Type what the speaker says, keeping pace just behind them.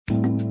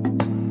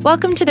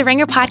Welcome to the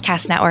Ringer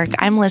Podcast Network.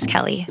 I'm Liz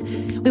Kelly.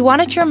 We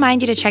wanted to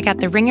remind you to check out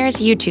the Ringer's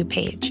YouTube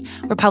page.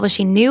 We're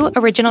publishing new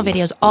original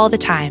videos all the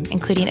time,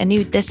 including a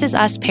new This Is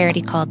Us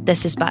parody called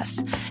This Is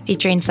Bus,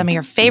 featuring some of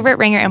your favorite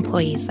Ringer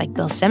employees like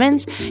Bill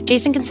Simmons,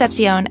 Jason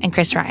Concepcion, and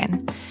Chris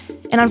Ryan.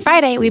 And on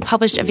Friday, we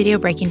published a video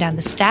breaking down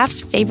the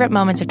staff's favorite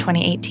moments of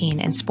 2018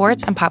 in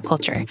sports and pop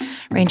culture,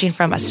 ranging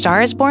from A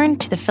Star Is Born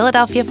to the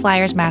Philadelphia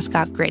Flyers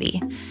mascot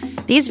Gritty.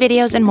 These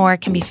videos and more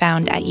can be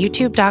found at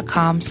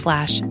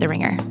youtube.com/The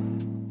Ringer.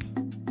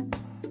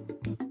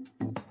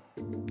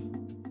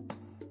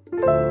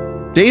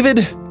 David,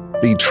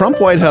 the Trump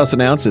White House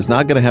announced it's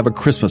not going to have a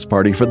Christmas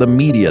party for the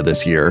media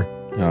this year.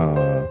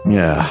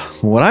 Yeah.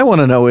 What I want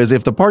to know is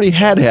if the party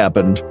had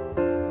happened,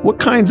 what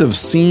kinds of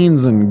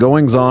scenes and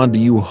goings-on do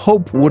you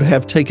hope would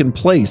have taken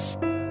place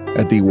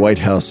at the White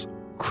House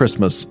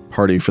Christmas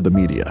party for the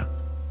media?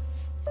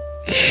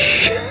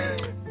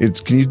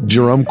 Can you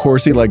Jerome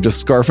Corsi like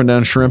just scarfing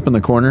down shrimp in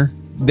the corner?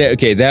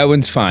 Okay, that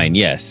one's fine.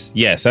 Yes.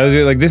 I was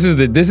like, this is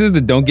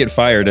the don't get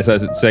fired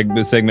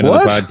segment of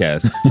the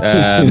podcast.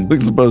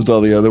 As opposed to all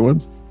the other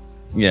ones.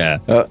 Yeah,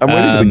 I'm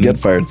waiting for the get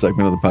fired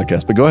segment of the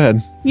podcast. But go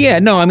ahead. Yeah,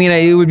 no, I mean,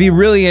 it would be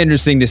really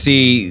interesting to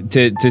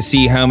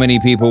see how many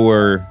people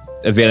were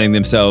availing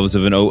themselves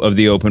of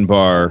the open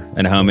bar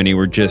and how many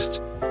were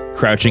just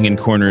crouching in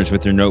corners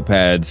with their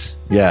notepads,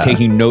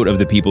 taking note of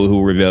the people who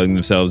were availing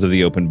themselves of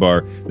the open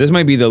bar. This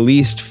might be the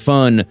least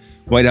fun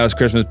White House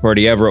Christmas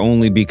party ever,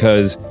 only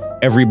because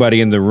everybody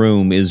in the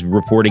room is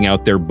reporting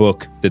out their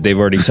book that they've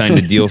already signed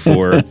a deal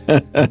for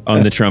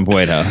on the Trump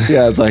White House.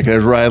 Yeah, it's like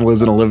there's Ryan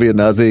Liz and Olivia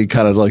Nuzzi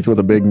kind of like with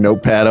a big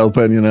notepad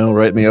open,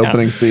 right in the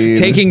opening scene.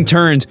 Taking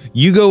turns.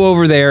 You go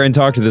over there and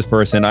talk to this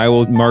person. I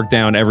will mark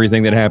down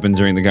everything that happens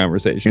during the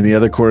conversation. In the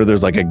other corner,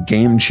 there's like a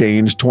game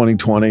change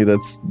 2020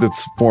 that's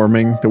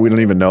forming that we don't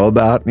even know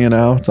about,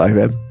 It's like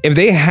that. If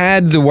they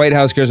had the White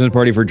House Christmas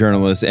party for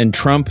journalists and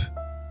Trump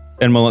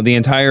and the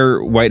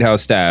entire White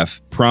House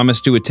staff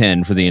promised to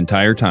attend for the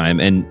entire time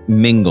and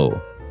mingle,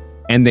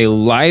 and they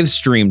live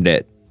streamed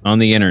it on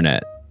the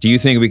internet, do you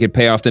think we could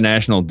pay off the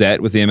national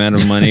debt with the amount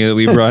of money that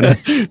we brought in?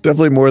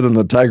 Definitely more than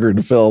the Tiger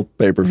and Phil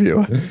pay-per-view.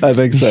 I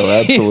think so,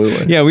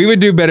 absolutely. Yeah, we would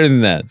do better than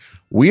that.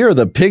 We are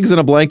the pigs in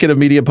a blanket of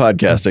media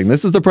podcasting.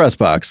 This is The Press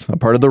Box, a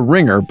part of the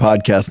Ringer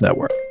Podcast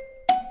Network.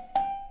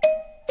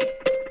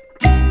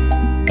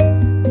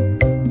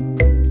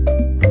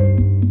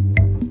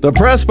 The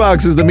Press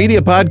Box is the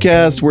media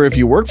podcast where if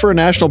you work for a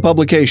national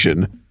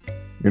publication,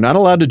 you're not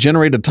allowed to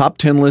generate a top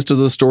 10 list of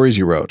the stories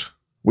you wrote.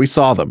 We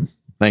saw them.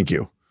 Thank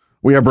you.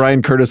 We are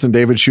Brian Curtis and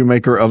David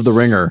Shoemaker of The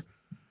Ringer.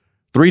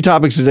 3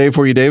 topics today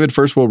for you, David.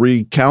 First, we'll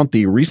recount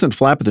the recent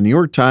flap at the New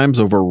York Times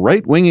over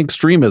right-wing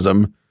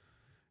extremism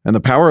and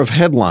the power of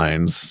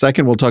headlines.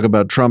 Second, we'll talk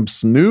about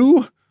Trump's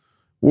new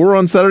war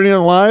on Saturday Night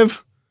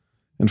Live.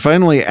 And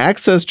finally,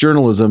 access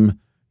journalism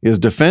is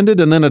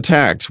defended and then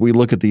attacked. We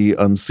look at the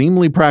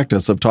unseemly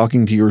practice of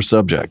talking to your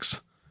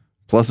subjects.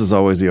 Plus, as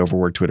always, the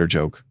overworked Twitter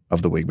joke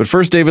of the week. But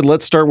first, David,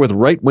 let's start with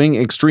right-wing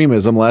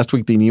extremism. Last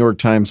week, the New York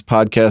Times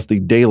podcast, The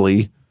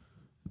Daily,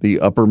 the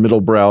upper middle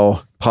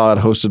brow pod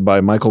hosted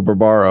by Michael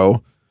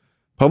Barbaro,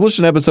 published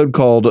an episode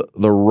called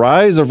The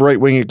Rise of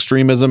Right-Wing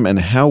Extremism and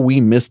How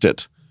We Missed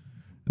It.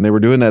 And they were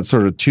doing that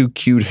sort of too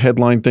cute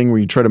headline thing where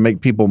you try to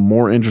make people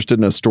more interested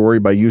in a story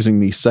by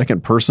using the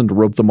second person to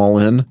rope them all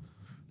in.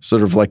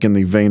 Sort of like in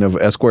the vein of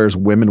Esquire's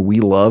Women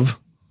We Love.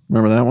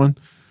 Remember that one?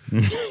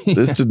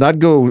 This did not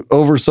go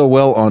over so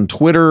well on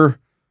Twitter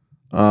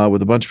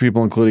with a bunch of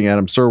people, including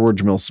Adam Serwer,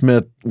 Jamil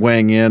Smith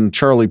weighing in.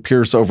 Charlie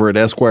Pierce over at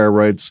Esquire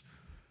writes,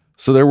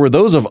 so there were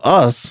those of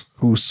us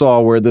who saw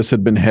where this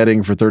had been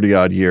heading for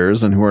 30-odd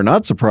years and who are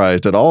not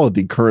surprised at all that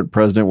the current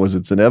president was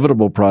its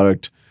inevitable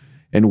product.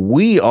 And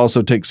we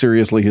also take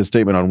seriously his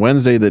statement on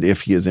Wednesday that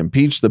if he is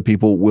impeached, the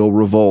people will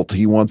revolt.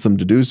 He wants them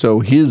to do so,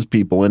 his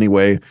people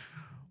anyway.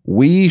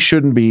 We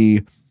shouldn't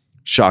be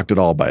shocked at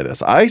all by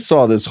this. I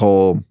saw this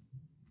whole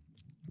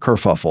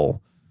kerfuffle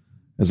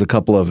as a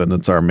couple of, and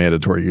it's our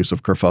mandatory use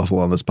of kerfuffle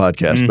on this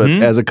podcast, but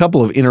as a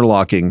couple of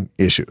interlocking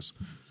issues.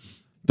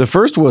 The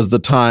first was the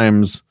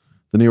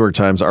New York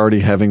Times already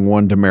having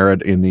one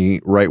demerit in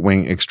the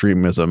right-wing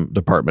extremism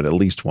department, at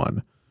least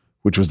one,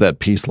 which was that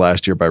piece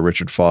last year by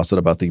Richard Fawcett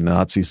about the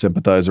Nazi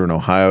sympathizer in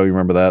Ohio. You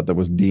remember that? That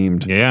was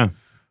deemed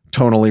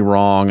tonally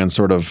wrong and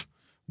sort of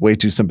way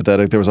too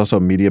sympathetic. There was also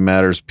a Media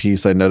Matters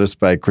piece I noticed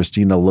by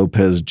Christina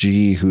Lopez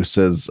G, who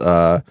says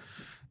that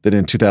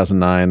in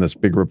 2009, this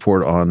big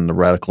report on the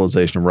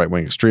radicalization of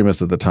right-wing extremists,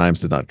 that the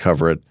Times did not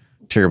cover it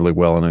terribly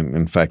well. And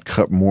in fact,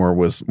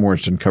 was more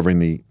interested in covering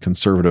the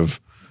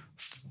conservative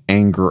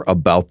anger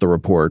about the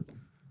report.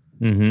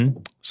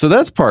 So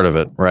that's part of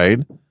it, right?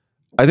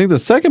 I think the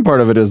second part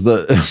of it is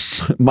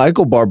the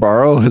Michael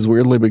Barbaro has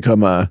weirdly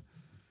become a,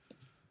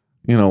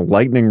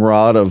 lightning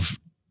rod of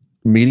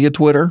media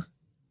Twitter.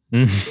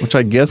 Which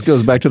I guess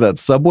goes back to that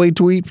Subway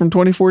tweet from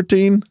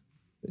 2014.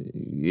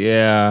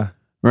 Yeah.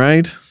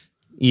 Right?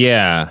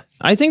 Yeah.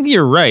 I think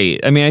you're right.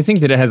 I mean, I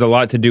think that it has a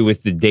lot to do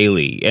with the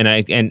Daily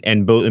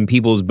and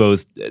people's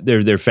both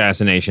their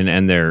fascination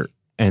and their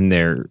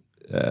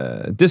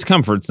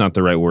discomfort's not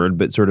the right word,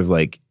 but sort of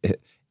like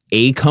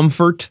a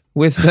comfort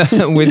with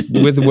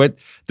with what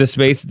the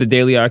space that the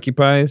Daily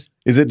occupies.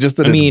 Is it just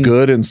that it's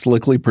good and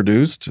slickly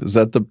produced? Is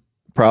that the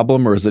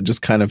problem, or is it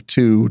just kind of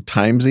too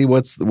timesy?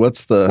 What's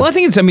the? Well, I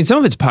think some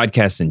of it's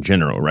podcasts in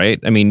general, right?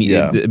 I mean,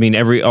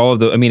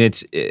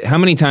 it's how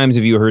many times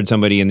have you heard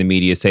somebody in the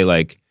media say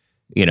like,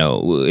 you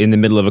know, in the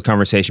middle of a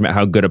conversation about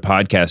how good a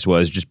podcast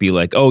was, just be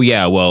like, oh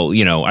yeah, well,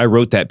 you know, I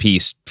wrote that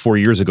piece 4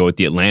 years ago at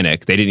The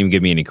Atlantic. They didn't even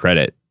give me any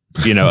credit.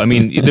 You know, I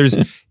mean, there's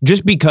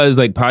just because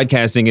like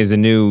podcasting is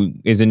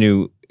a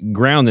new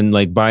ground and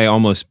like by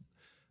almost,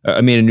 a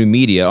new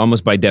media,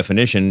 almost by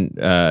definition,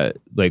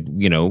 like,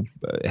 you know,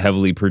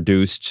 heavily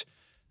produced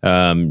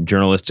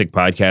journalistic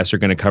podcasts are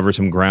going to cover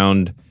some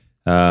ground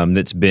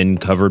that's been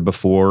covered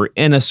before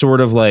in a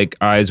sort of like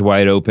eyes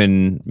wide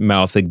open,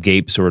 mouth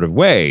agape sort of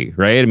way,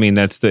 right? I mean,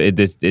 that's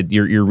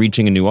you're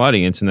reaching a new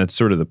audience, and that's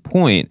sort of the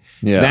point.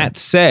 Yeah. That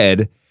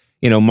said,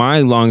 you know,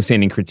 my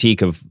longstanding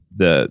critique of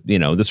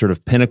the sort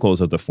of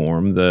pinnacles of the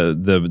form,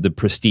 the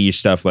prestige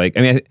stuff. Like,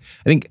 I mean,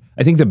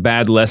 I think the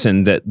bad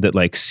lesson that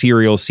like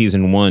Serial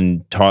season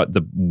 1 taught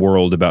the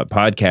world about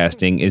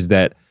podcasting is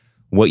that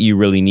what you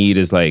really need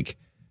is like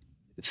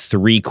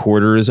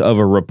 3/4 of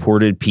a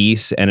reported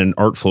piece and an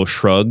artful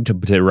shrug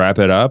to wrap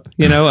it up.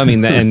 You know, I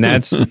mean, and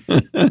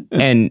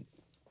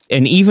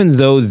even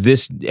though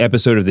this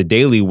episode of The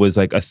Daily was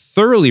like a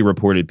thoroughly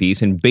reported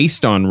piece and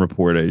based on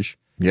reportage,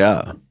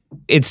 yeah,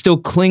 it still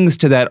clings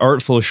to that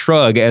artful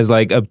shrug as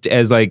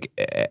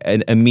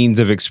a means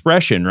of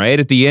expression, right?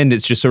 At the end,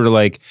 it's just sort of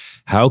like,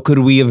 how could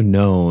we have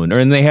known?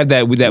 And they had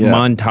that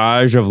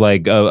montage of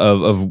like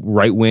of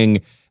right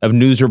wing, of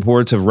news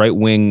reports of right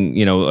wing,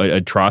 you know,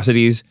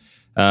 atrocities,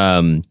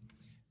 and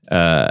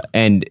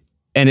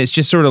it's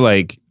just sort of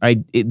like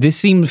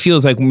this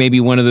feels like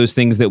maybe one of those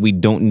things that we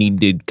don't need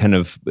to kind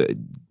of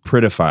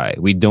prettify.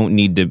 We don't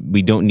need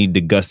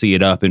to gussy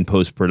it up in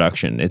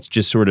post-production. It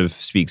just sort of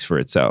speaks for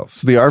itself.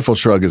 So the artful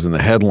shrug is in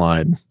the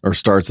headline, or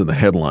starts in the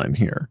headline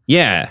here.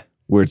 Yeah.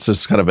 Where it's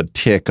just kind of a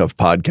tick of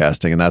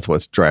podcasting, and that's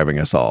what's driving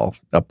us all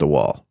up the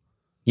wall.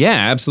 Yeah,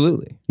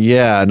 absolutely.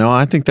 Yeah, no,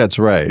 I think that's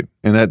right.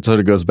 And that sort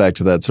of goes back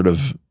to that sort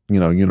of, you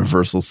know,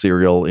 universal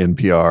serial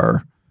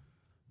NPR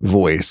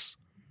voice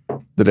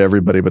that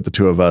everybody but the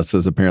two of us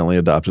has apparently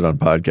adopted on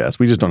podcasts.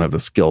 We just don't have the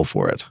skill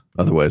for it.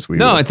 Otherwise, we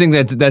would. I think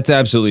that's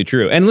absolutely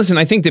true. And listen,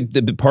 I think that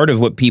the part of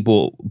what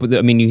people,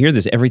 I mean, you hear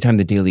this every time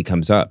The Daily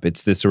comes up.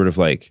 It's this sort of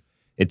like,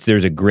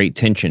 there's a great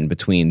tension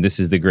between this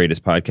is the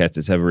greatest podcast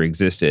that's ever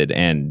existed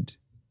and,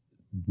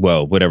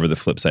 well, whatever the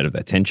flip side of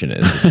that tension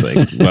is. It's like,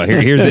 well,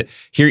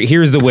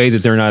 here's the way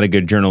that they're not a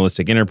good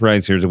journalistic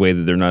enterprise. Here's the way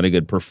that they're not a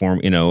good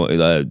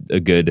a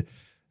good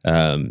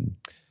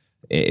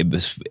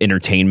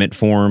entertainment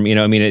form. You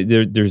know, I mean,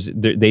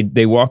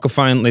 they walk a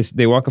fine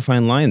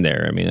line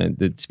there. I mean,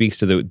 it speaks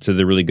to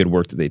the really good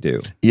work that they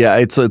do. Yeah,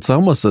 it's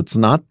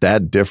not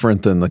that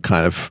different than the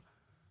kind of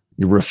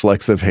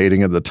reflexive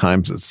hating of the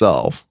Times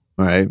itself,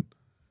 right?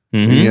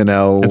 Mm-hmm. You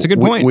know, that's a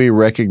good point. We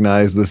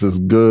recognize this is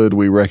good.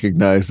 We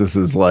recognize this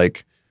is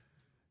like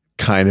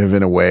kind of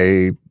in a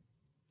way,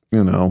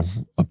 you know,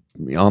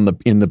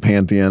 in the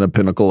pantheon, a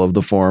pinnacle of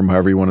the form,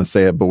 however you want to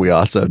say it. But we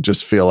also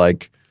just feel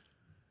like,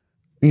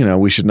 you know,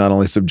 we should not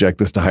only subject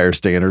this to higher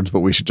standards,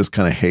 but we should just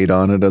kind of hate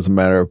on it as a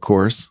matter of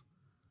course.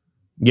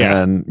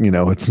 Yeah. And, you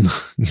know, it's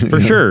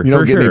not, sure. You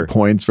don't get any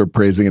points for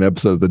praising an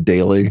episode of The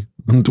Daily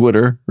on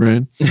Twitter,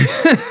 right?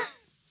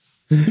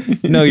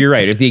 No, you're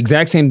right. If the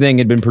exact same thing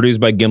had been produced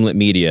by Gimlet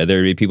Media,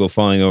 there'd be people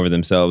falling over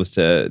themselves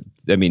to,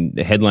 I mean,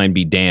 headline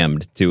be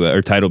damned to,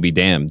 or title be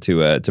damned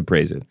to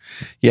praise it.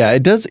 Yeah,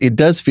 it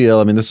does feel,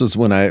 I mean, this was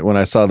when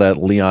I saw that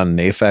Leon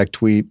Neyfakh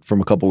tweet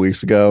from a couple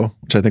weeks ago,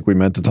 which I think we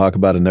meant to talk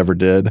about and never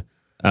did.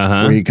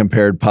 Where he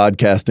compared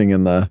podcasting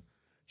in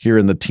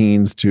the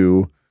teens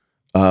to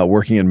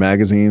working in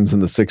magazines in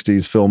the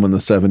 60s, film in the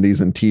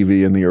 70s, and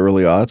TV in the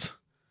early aughts.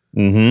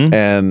 Mm-hmm.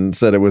 And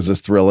said it was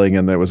just thrilling,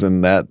 and that was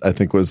in that, I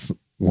think, was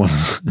one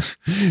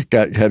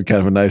had kind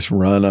of a nice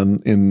run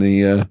in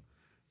the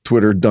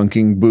Twitter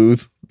dunking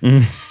booth.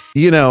 Mm.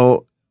 You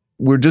know,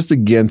 we're just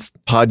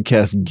against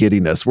podcast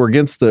giddiness. We're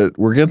against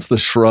the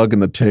shrug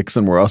and the ticks,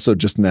 and we're also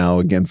just now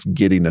against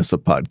giddiness of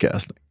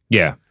podcasting.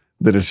 Yeah,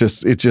 that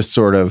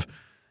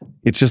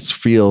it just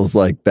feels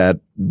like that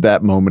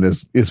moment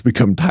is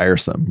become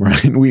tiresome,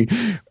 right?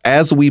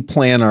 As we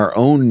plan our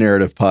own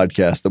narrative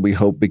podcast that we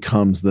hope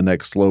becomes the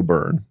next Slow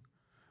Burn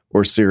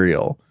or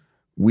Serial,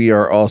 we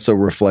are also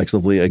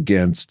reflexively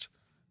against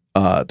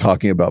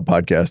talking about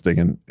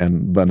podcasting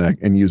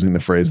and using the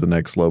phrase the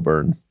next Slow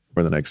Burn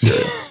or the next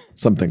Serial,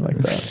 something like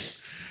that.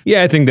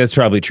 Yeah, I think that's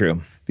probably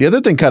true. The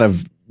other thing kind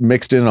of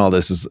mixed in all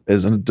this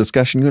is a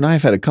discussion you and I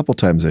have had a couple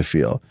times, I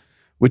feel,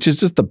 which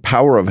is just the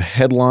power of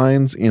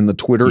headlines in the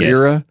Twitter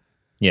era.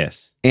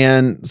 Yes.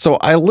 And so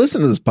I listen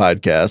to this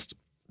podcast,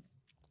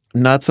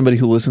 not somebody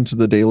who listens to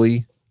the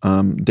daily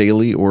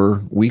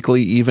or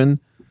weekly even,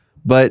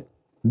 but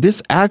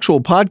this actual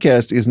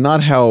podcast is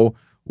not how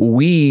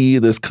we,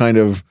 this kind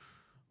of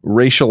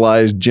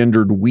racialized,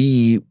 gendered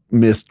we,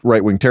 missed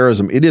right-wing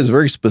terrorism. It is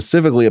very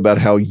specifically about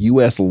how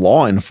U.S.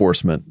 law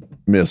enforcement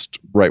missed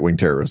right-wing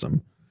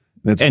terrorism.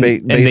 And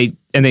it's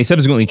and they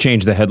subsequently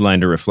changed the headline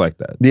to reflect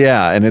that.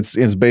 Yeah, and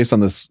it's based on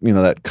this,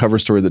 that cover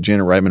story that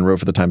Janet Reitman wrote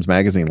for the Times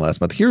Magazine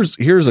last month.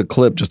 Here's a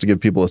clip just to give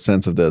people a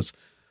sense of this,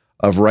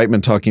 of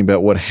Reitman talking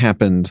about what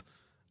happened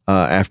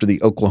after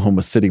the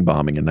Oklahoma City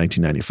bombing in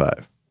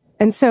 1995.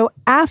 And so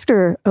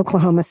after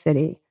Oklahoma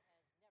City,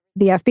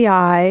 the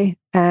FBI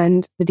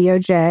and the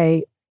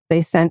DOJ,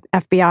 they sent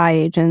FBI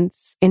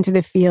agents into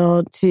the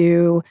field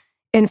to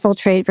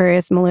infiltrate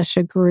various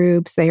militia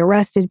groups. They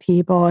arrested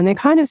people, and they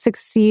kind of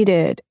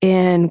succeeded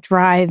in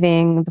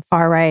driving the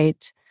far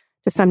right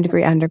to some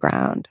degree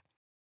underground.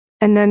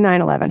 And then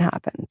 9/11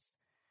 happens.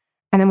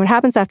 And then what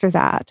happens after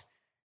that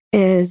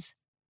is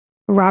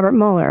Robert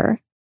Mueller,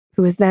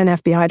 who was then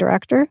FBI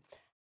director,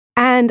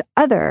 and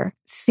other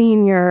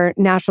senior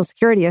national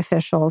security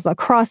officials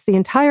across the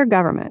entire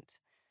government,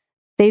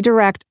 they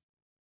direct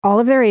all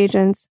of their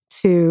agents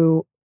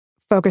to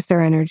focus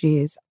their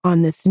energies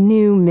on this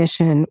new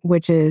mission,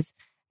 which is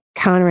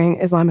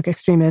countering Islamic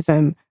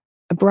extremism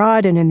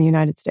abroad and in the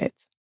United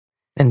States.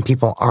 And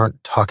people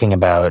aren't talking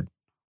about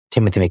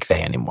Timothy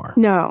McVeigh anymore.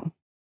 No.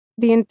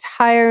 The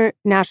entire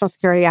national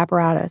security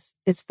apparatus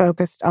is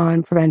focused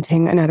on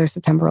preventing another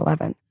September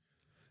 11.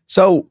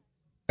 So,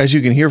 as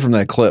you can hear from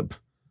that clip,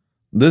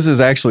 this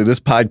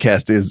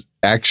podcast is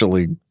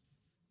actually,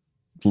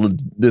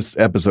 this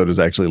episode is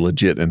actually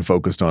legit and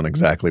focused on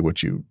exactly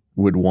what you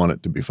would want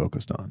it to be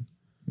focused on.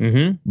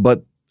 Mm-hmm.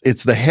 But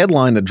it's the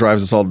headline that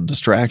drives us all to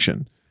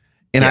distraction.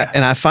 And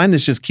I find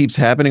this just keeps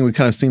happening. We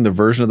kind of seen the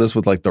version of this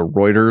with like the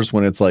Reuters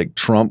when it's like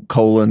Trump :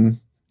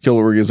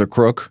 Hillary is a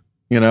crook,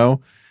 and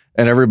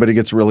everybody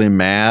gets really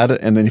mad.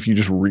 And then if you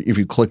just if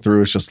you click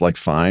through, it's just like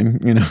fine,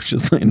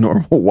 just like a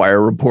normal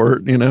wire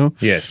report,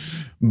 Yes.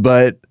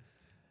 But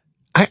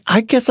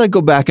I guess I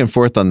go back and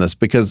forth on this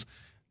because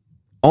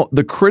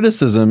the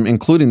criticism,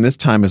 including this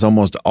time, is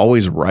almost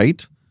always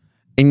right.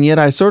 And yet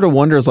I sort of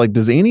wonder,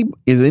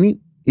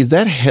 is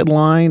that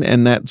headline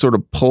and that sort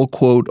of pull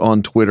quote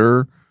on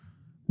Twitter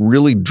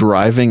really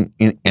driving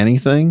in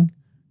anything?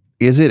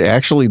 Is it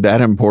actually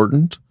that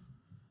important?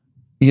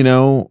 I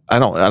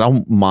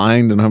don't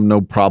mind and have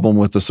no problem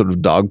with the sort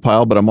of dog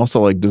pile, but I'm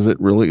also like, does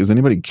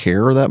anybody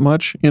care that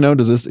much?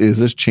 Is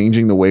this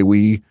changing the way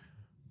we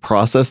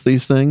process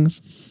these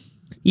things?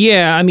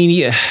 Yeah, I mean,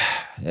 yeah.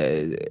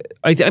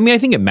 I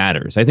think it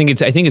matters. I think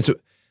it's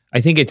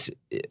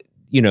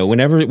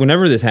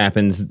whenever this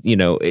happens,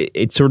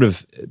 it's sort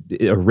of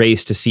a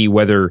race to see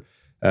whether,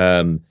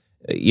 kind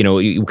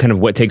of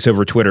what takes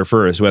over Twitter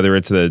first, whether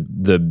it's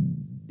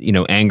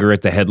the anger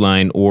at the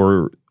headline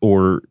or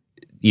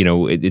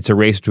it's a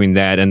race between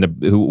that and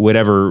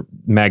whatever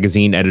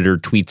magazine editor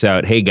tweets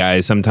out, hey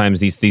guys, sometimes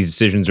these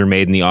decisions are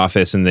made in the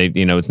office and they,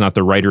 it's not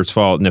the writer's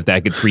fault. And if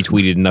that gets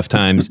retweeted enough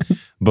times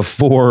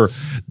before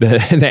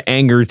the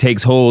anger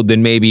takes hold,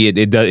 then maybe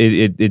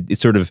it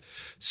sort of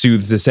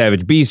soothes the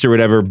savage beast or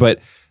whatever. But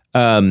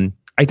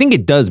I think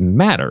it does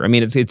matter. I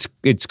mean,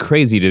 it's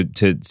crazy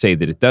to say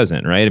that it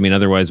doesn't, right? I mean,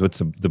 otherwise, what's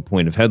the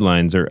point of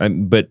headlines?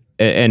 But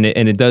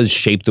it does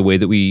shape the way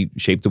that we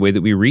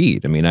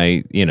read. I mean,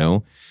 I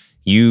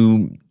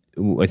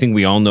think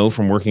we all know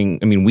from working.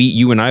 I mean,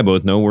 you and I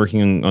both know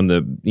working on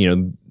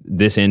the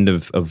this end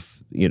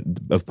of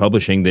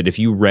publishing that if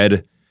you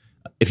read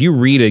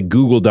a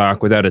Google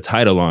Doc without a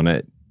title on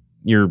it,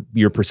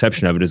 your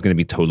perception of it is going to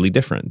be totally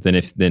different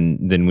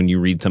than when you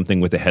read something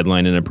with a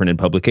headline in a printed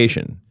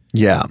publication.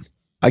 Yeah,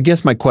 I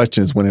guess my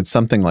question is when it's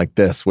something like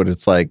this, when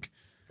it's like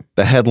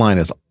the headline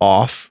is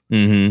off.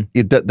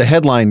 Mm-hmm. The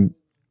headline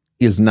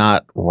is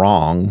not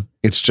wrong.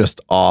 It's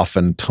just off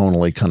and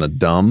tonally kind of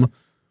dumb.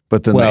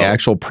 But then the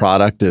actual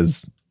product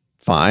is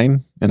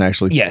fine and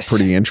actually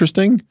pretty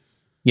interesting.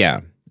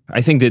 Yeah.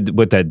 I think that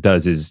what that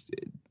does is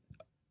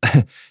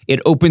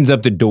it opens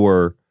up the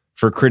door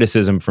for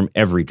criticism from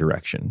every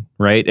direction,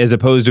 right? As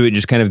opposed to it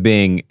just kind of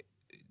being,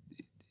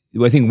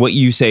 I think what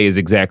you say is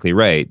exactly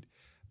right.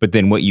 But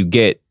then what you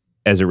get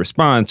as a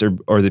response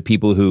are the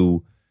people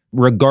who,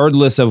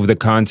 regardless of the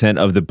content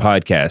of the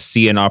podcast,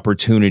 see an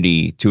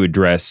opportunity to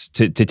address,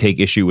 to take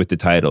issue with the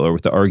title or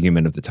with the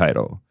argument of the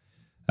title.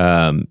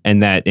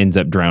 And that ends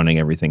up drowning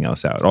everything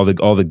else out. All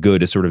the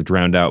good is sort of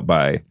drowned out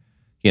by,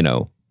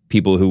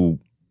 people who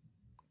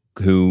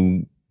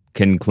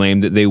can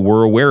claim that they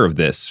were aware of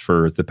this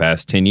for the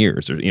past 10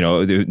 years, or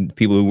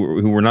people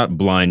who were not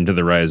blind to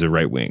the rise of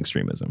right-wing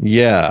extremism.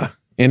 Yeah,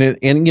 and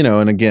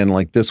again,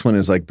 like this one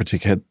is like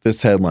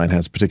this headline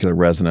has particular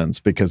resonance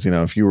because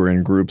if you were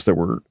in groups that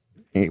were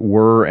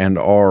and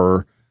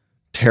are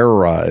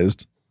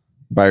terrorized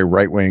by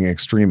right-wing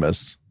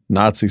extremists,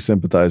 Nazi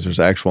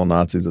sympathizers, actual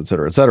Nazis, et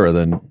cetera,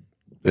 then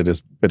it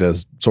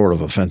is sort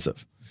of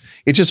offensive.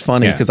 It's just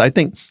funny because I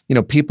think,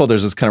 people,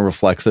 there's this kind of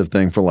reflexive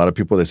thing for a lot of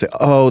people. They say,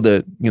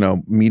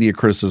 media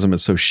criticism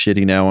is so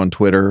shitty now on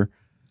Twitter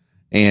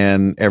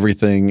and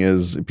everything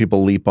is,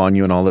 people leap on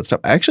you and all that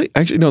stuff. I actually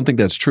don't think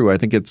that's true. I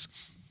think it's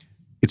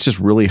just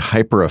really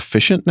hyper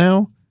efficient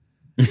now.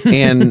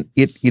 And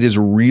it is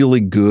really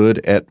good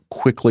at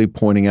quickly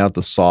pointing out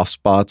the soft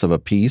spots of a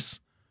piece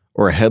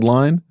or a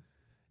headline.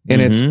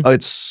 And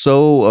it's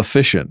so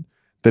efficient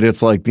that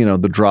it's like,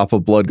 the drop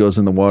of blood goes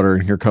in the water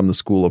and here come the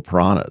school of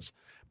piranhas.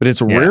 But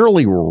it's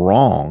rarely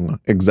wrong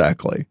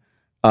exactly.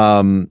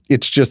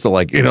 It's just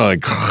like,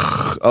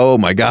 oh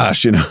my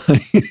gosh,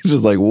 it's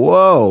just like,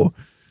 whoa.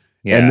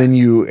 Yeah. And then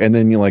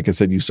you, like I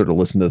said, you sort of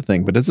listen to the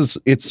thing. But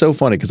it's so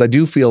funny because I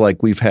do feel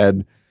like we've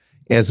had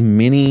as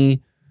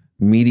many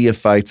media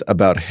fights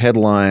about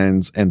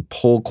headlines and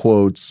pull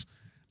quotes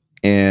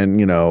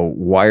and,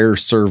 wire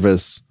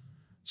service,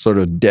 sort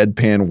of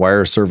deadpan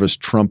wire service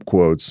Trump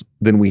quotes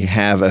than we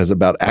have as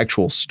about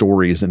actual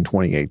stories in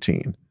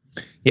 2018.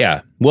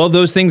 Yeah. Well,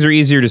 those things are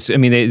easier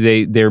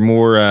to, they're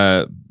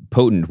more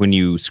potent when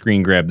you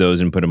screen grab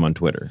those and put them on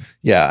Twitter.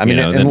 Yeah. I mean,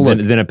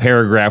 than a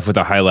paragraph with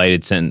a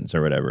highlighted sentence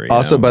or whatever.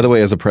 Also, by the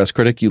way, as a press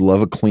critic, you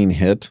love a clean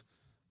hit,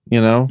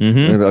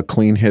 a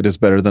clean hit is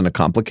better than a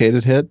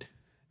complicated hit.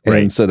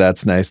 And so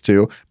that's nice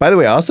too. By the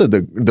way, also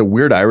the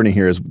weird irony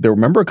here is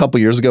remember a couple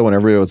years ago when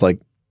everybody was like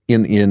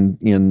in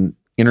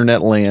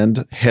internet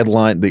land,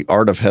 the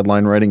art of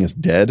headline writing is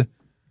dead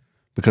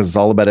because it's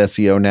all about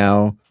SEO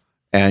now.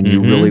 And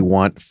you really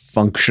want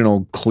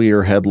functional,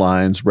 clear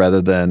headlines rather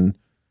than,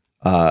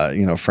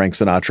 Frank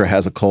Sinatra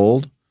has a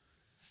cold.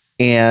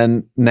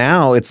 And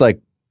now it's like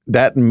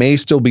that may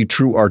still be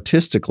true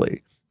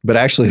artistically, but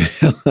actually the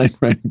headline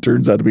writing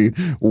turns out to be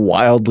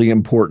wildly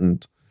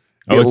important.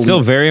 It's still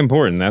very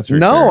important. That's for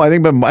sure. I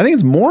think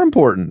it's more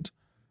important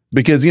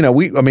because,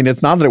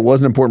 it's not that it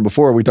wasn't important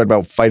before. We talked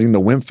about fighting the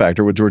wimp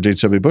factor with George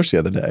H.W. Bush the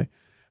other day,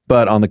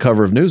 but on the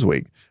cover of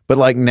Newsweek. But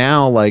like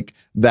now, like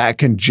that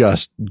can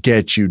just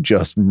get you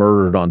just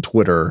murdered on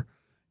Twitter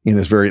in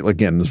this very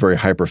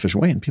hyper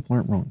efficient way. And people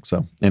aren't wrong.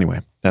 So anyway,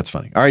 that's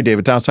funny. All right,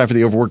 David, now it's time for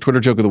the overworked Twitter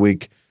joke of the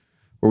week,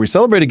 where we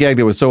celebrate a gag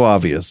that was so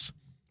obvious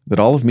that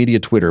all of media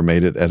Twitter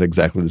made it at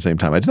exactly the same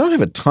time. I did not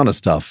have a ton of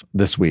stuff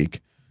this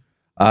week.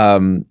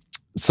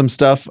 Some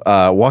stuff.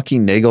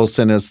 Joaquin Nagel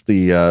sent us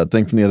the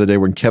thing from the other day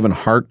when Kevin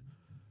Hart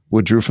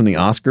withdrew from the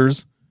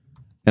Oscars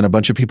and a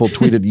bunch of people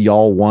tweeted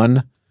y'all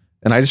won.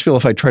 And I just feel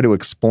if I try to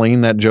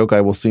explain that joke,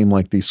 I will seem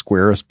like the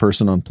squarest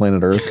person on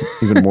planet Earth,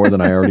 even more than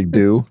I already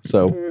do.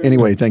 So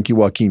anyway, thank you,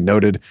 Joaquin.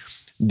 Noted.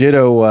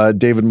 Ditto,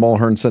 David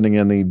Mulhern sending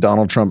in the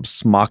Donald Trump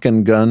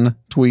smocking gun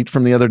tweet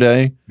from the other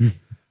day,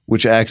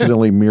 which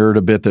accidentally mirrored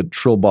a bit that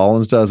Trill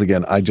Ballins does.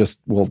 Again, I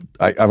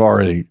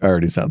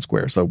already sound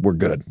square, so we're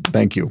good.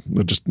 Thank you.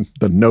 Just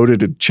the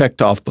noted and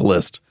checked off the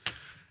list.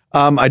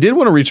 I did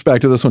want to reach back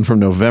to this one from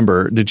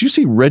November. Did you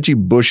see Reggie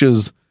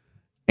Bush's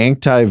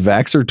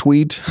anti-vaxxer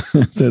tweet?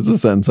 It's a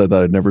sentence I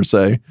thought I'd never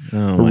say.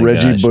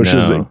 Reggie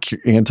Bush's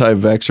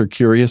anti-vaxxer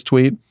curious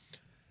tweet.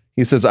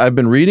 He says, I've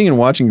been reading and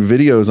watching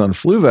videos on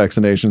flu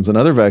vaccinations and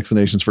other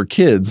vaccinations for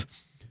kids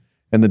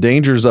and the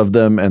dangers of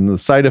them and the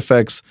side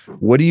effects.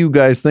 What do you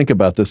guys think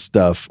about this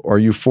stuff? Are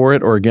you for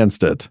it or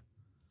against it?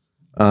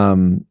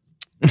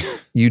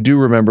 You do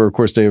remember, of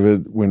course,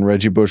 David, when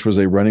Reggie Bush was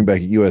a running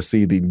back at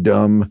USC, the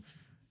dumb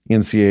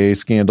NCAA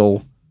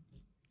scandal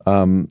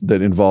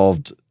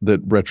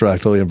that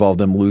retroactively involved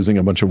them losing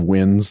a bunch of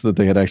wins that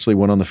they had actually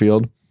won on the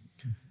field.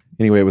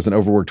 Anyway, it was an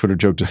overworked Twitter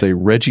joke to say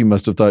Reggie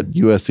must have thought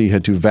USC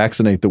had to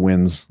vaccinate the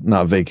wins,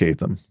 not vacate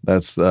them.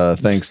 That's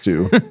thanks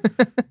to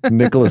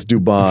Nicholas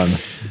Dubon,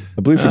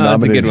 I believe he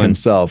nominated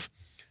himself.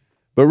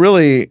 But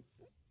really,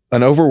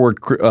 an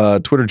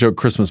overworked Twitter joke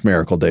Christmas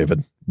miracle,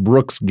 David.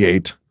 Brooks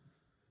Gate.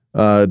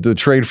 The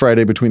trade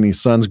Friday between the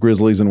Suns,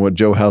 Grizzlies, and what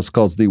Joe House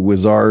calls the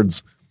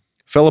Wizards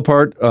fell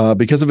apart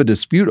because of a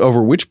dispute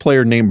over which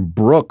player named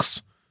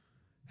Brooks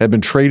had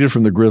been traded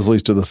from the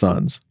Grizzlies to the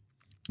Suns.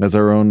 As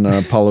our own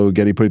Paulo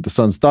Getty put it, the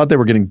Suns thought they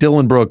were getting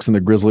Dylan Brooks and the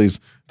Grizzlies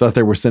thought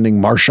they were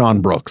sending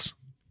Marshawn Brooks.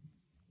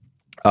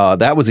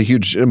 That was a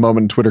huge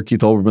moment in Twitter.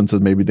 Keith Olbermann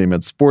said maybe they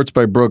meant sports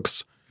by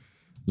Brooks.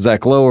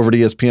 Zach Lowe over at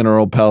ESPN, our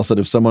old pal, said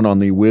if someone on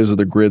the Wiz or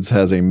the Grids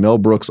has a Mel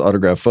Brooks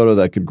autographed photo,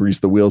 that could grease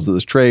the wheels of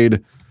this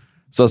trade.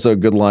 It's also a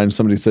good line.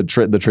 Somebody said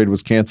the trade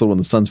was canceled when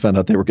the Suns found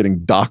out they were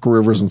getting Doc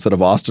Rivers instead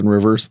of Austin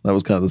Rivers. That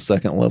was kind of the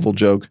second level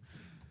joke.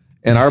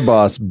 And our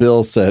boss,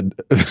 Bill, said,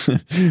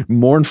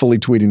 mournfully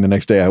tweeting the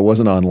next day, I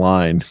wasn't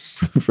online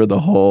for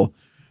the whole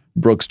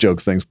Brooks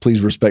jokes things.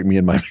 Please respect me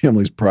and my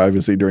family's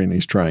privacy during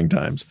these trying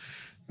times.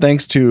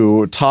 Thanks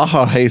to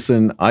Taha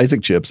Hasan,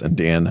 Isaac Chips, and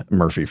Dan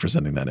Murphy for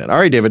sending that in. All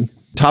right, David.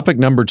 Topic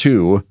number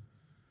 2.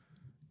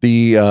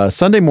 The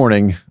Sunday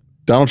morning,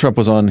 Donald Trump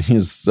was on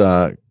his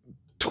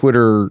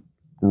Twitter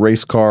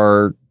race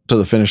car to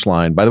the finish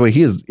line. By the way,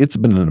 it's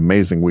been an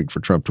amazing week for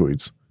Trump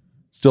tweets.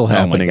 Still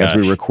happening as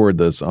we record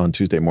this on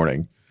Tuesday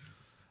morning.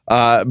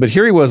 But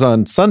here he was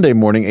on Sunday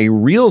morning. A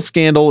real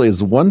scandal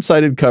is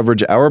one-sided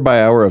coverage hour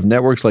by hour of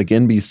networks like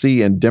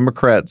NBC and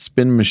Democrat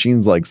spin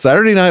machines like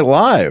Saturday Night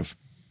Live.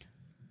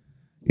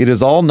 It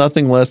is all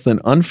nothing less than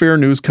unfair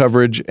news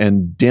coverage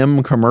and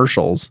dim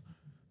commercials.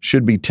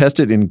 Should be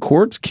tested in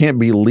courts, can't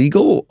be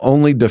legal,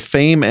 only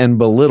defame and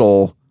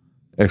belittle, !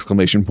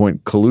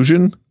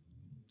 Collusion? ?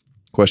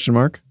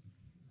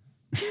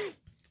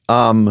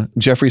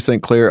 Jeffrey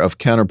St. Clair of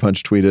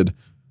Counterpunch tweeted,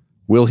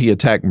 Will he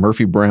attack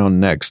Murphy Brown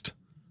next?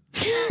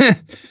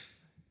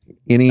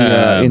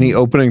 Any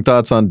opening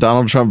thoughts on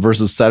Donald Trump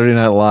versus Saturday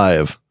Night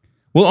Live?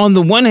 Well, on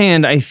the one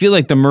hand, I feel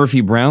like the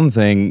Murphy Brown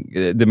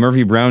thing, the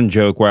Murphy Brown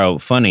joke, while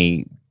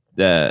funny,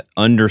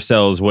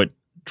 undersells what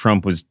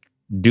Trump was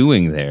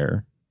doing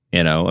there.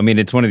 You know, I mean,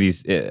 it's one of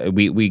these,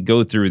 we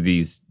go through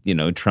these,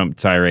 Trump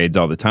tirades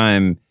all the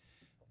time.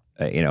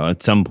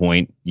 At some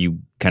point, you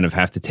kind of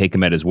have to take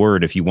him at his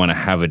word if you want to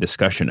have a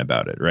discussion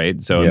about it,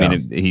 right? So, Yeah. I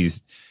mean,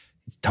 he's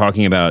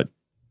talking about,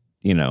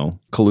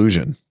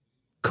 Collusion.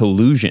 But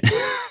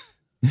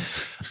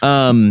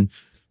on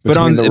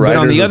Between the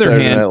writers other of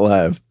Saturday hand, Night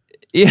Live.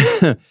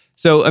 yeah.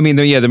 So I mean,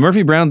 the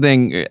Murphy Brown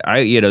thing,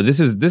 this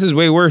is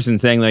way worse than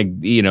saying like,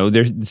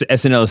 there's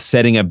SNL is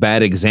setting a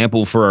bad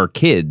example for our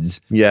kids.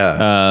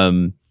 Yeah.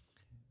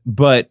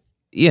 But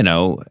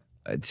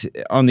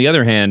on the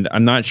other hand,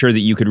 I'm not sure that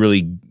you could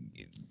really,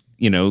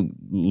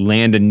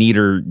 land a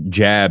neater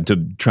jab to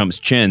Trump's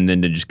chin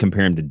than to just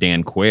compare him to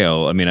Dan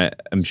Quayle. I mean,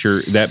 I'm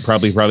sure that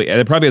probably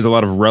has a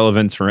lot of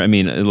relevance a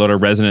lot of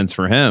resonance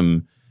for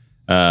him.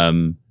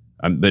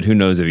 But who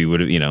knows if he would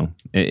have,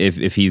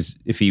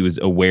 if he was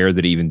aware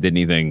that he even did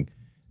anything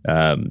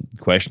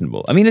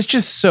questionable. I mean, it's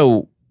just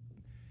so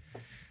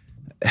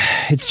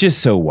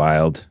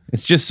wild.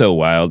 It's just so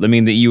wild. I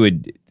mean, that you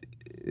would,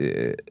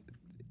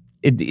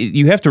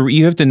 you have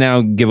to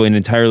now give an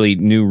entirely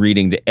new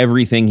reading to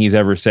everything he's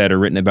ever said or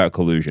written about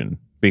collusion,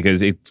 because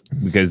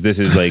this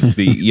is like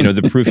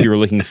the proof you were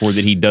looking for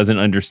that he doesn't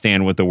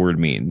understand what the word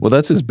means. Well,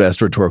 that's his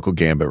best rhetorical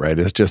gambit, right?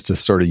 It's just to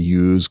sort of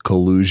use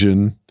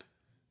collusion,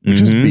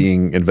 which is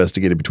being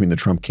investigated between the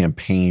Trump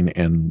campaign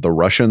and the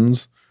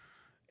Russians,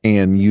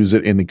 and use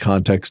it in the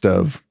context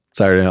of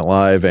Saturday Night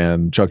Live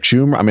and Chuck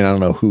Schumer. I mean, I don't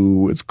know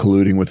who is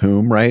colluding with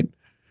whom, right?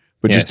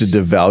 But just to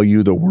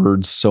devalue the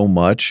words so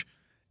much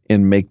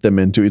and make them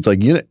into, it's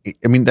like,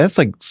 I mean, that's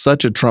like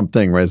such a Trump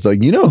thing, right? It's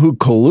like, who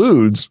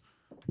colludes?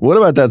 What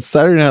about that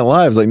Saturday Night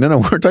Live? It's like, no,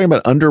 we're talking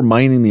about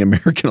undermining the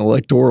American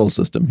electoral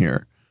system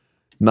here.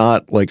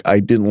 Not like, I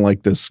didn't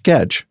like this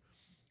sketch.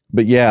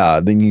 But yeah,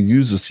 then you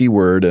use the C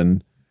word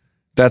and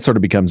that sort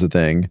of becomes a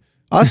thing.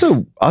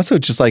 Also,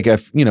 just like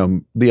if,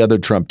 the other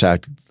Trump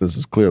tactic this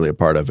is clearly a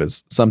part of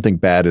is something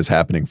bad is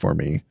happening for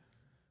me,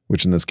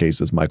 which in this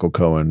case is Michael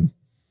Cohen,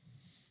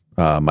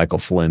 Michael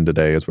Flynn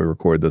today as we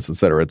record this, et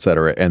cetera, et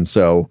cetera. And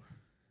so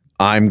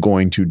I'm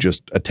going to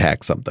just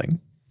attack something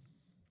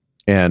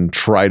and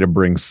try to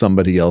bring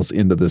somebody else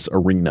into this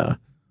arena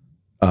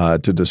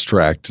to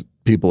distract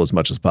people as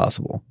much as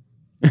possible.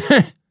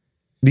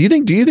 Do you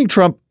think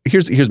Trump,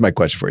 here's my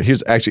question for you.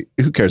 Here's actually,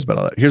 who cares about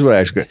all that? Here's what I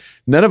actually,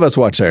 none of us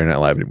watch Saturday Night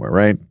Live anymore,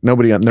 right?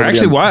 Nobody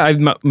actually, why?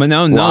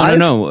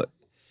 No.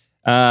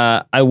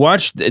 I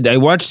watched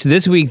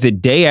this week the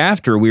day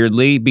after,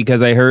 weirdly, because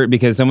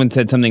someone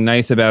said something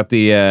nice about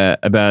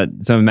about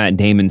some of Matt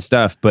Damon's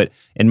stuff. But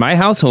in my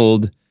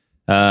household,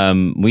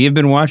 we've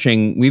been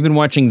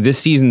watching this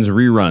season's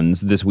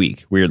reruns this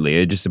week,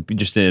 weirdly.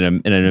 Just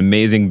in an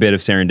amazing bit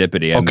of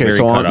serendipity. I'm very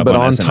caught up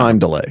on SNL. Time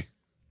delay.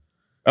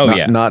 Oh,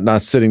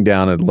 not sitting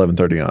down at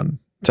 11:30 on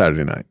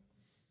Saturday night.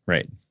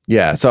 Right.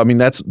 Yeah. So I mean,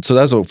 that's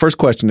the first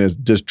question is,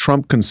 does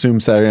Trump consume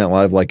Saturday Night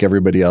Live like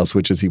everybody else,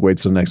 which is he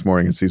waits till the next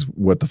morning and sees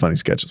what the funny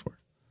sketches were?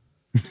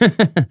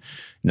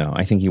 No,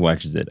 I think he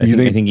watches it.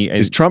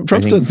 Trump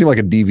doesn't seem like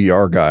a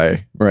DVR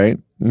guy, right?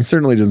 He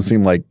certainly doesn't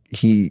seem like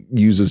he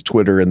uses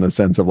Twitter in the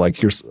sense of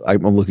like,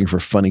 I'm looking for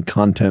funny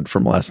content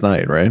from last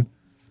night, right?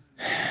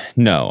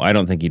 No, I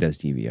don't think he does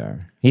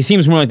DVR. He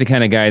seems more like the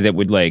kind of guy that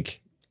would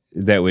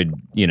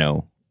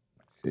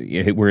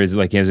whereas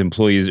like his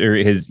employees or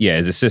his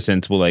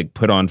assistants will like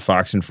put on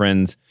Fox and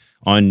Friends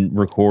on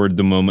record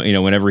the moment,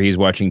 whenever he's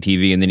watching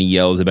TV, and then he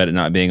yells about it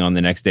not being on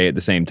the next day at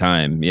the same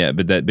time. Yeah,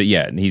 but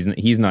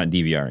he's not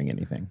DVRing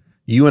anything.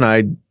 You and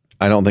I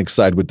don't think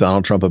side with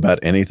Donald Trump about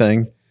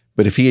anything,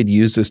 but if he had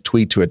used this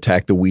tweet to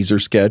attack the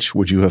Weezer sketch,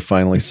 would you have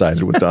finally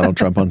sided with Donald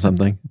Trump on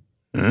something?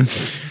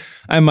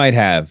 I might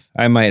have.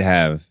 I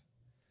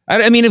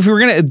mean, if we're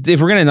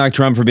gonna knock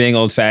Trump for being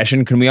old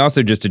fashioned, can we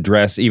also just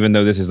address, even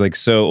though this is like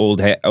so old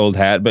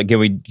hat, but can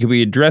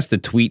we address the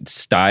tweet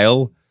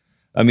style?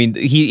 I mean,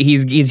 he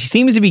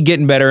seems to be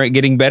getting better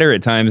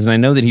at times, and I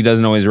know that he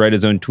doesn't always write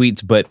his own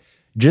tweets, but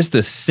just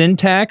the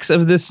syntax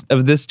of this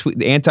tweet,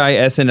 the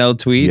anti-SNL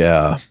tweet,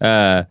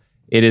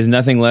 it is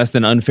nothing less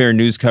than unfair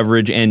news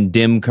coverage and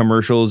dim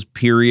commercials.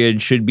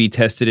 Period. Should be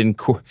tested in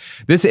court.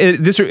 This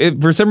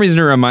for some reason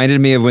it reminded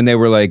me of when they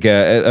were like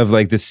of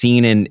like the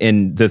scene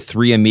in The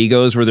Three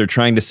Amigos where they're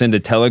trying to send a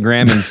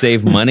telegram and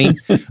save money.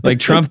 Like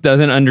Trump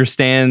doesn't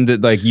understand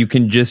that like you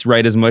can just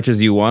write as much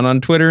as you want on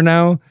Twitter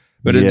now,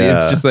 but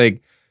it's just like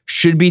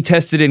should be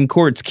tested in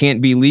courts,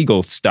 can't be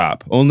legal.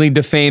 Stop. Only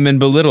defame and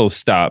belittle.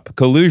 Stop.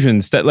 Collusion.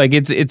 Like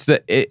it's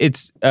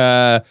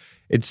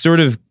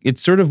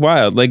sort of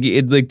wild. Like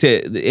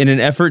in an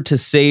effort to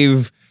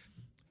save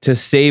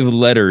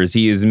letters,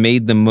 he has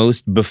made the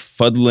most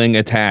befuddling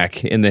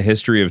attack in the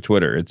history of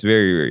Twitter. It's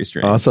very, very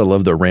strange. I also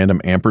love the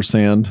random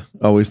ampersand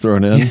always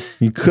thrown in.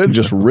 You could have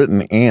just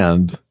written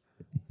and.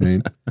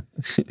 Right?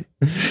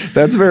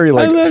 That's very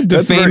like I love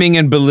defaming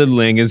and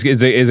belittling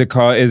is a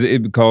call is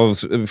it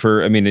calls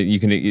for. I mean, you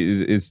can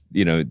you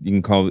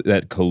can call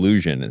that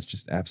collusion. It's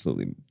just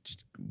absolutely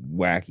just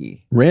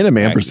wacky. Random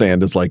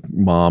ampersand is like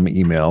mom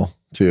email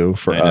too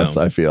for us.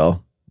 I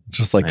feel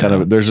just like kind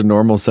of there's a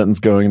normal sentence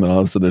going, and then all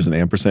of a sudden there's an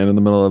ampersand in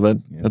the middle of it.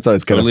 Yeah, that's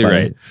always kind of funny.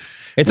 Right.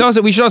 It's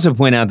also we should also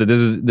point out that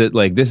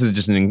this is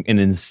just an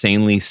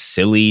insanely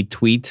silly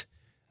tweet.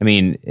 I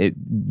mean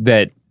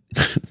that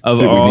of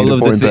Did all we need to of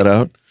point the that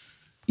out.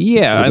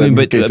 Yeah, I mean,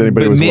 but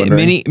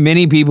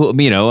many people,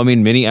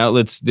 many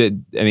outlets that,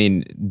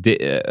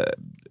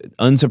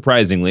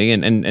 unsurprisingly,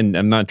 and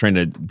I'm not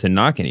trying to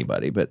knock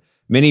anybody, but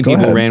many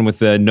people ran with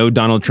the "No,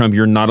 Donald Trump,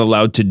 you're not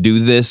allowed to do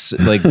this,"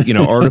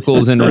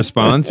 articles in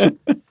response.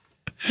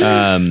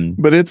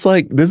 But it's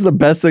like this is the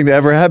best thing to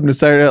ever happen to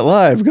Saturday Night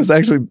Live, because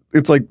actually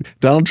it's like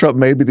Donald Trump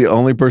may be the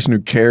only person who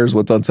cares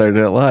what's on Saturday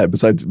Night Live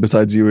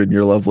besides you and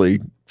your lovely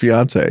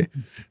fiance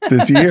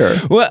this year.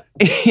 Well,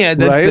 yeah,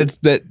 that's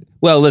that.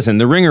 Well, listen,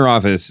 the Ringer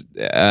office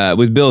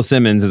with Bill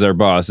Simmons as our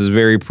boss is a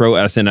very pro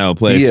SNL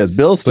place. He is.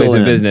 Bill's still place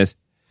in of business.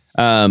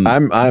 I'm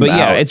but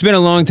yeah, out. it's been a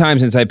long time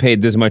since I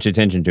paid this much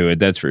attention to it.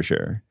 That's for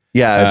sure.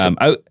 Yeah,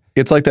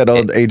 it's like that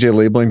old AJ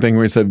labeling thing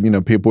where he said,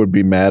 people would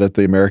be mad at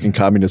the American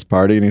Communist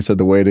Party, and he said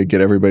the way to get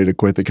everybody to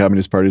quit the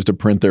Communist Party is to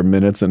print their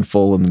minutes in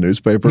full in the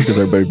newspaper because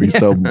everybody'd be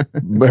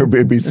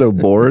so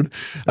bored.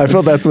 I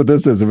feel that's what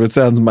this is. If it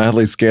sounds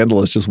mildly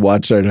scandalous, just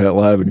watch Saturday Night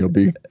Live and you'll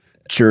be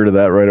cured of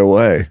that right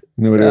away.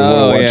 Nobody will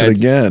want to watch it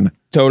again.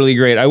 Totally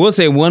great. I will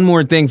say one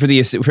more thing at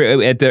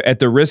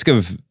the risk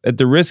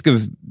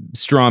of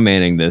straw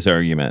manning this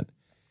argument.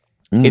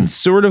 It's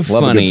sort of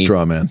Love funny. A good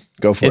straw man.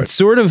 Go for it. It's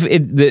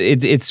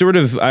sort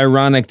of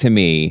ironic to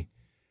me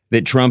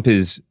that Trump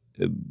is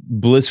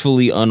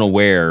blissfully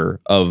unaware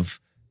of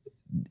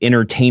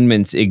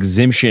entertainment's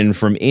exemption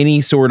from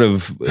any sort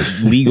of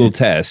legal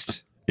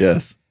test.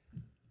 Yes.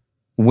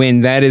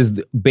 That's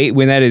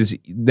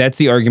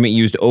the argument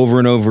used over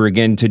and over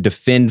again to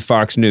defend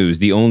Fox News,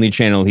 the only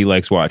channel he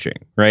likes watching,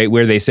 right?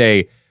 Where they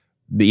say,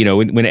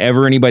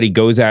 whenever anybody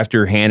goes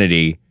after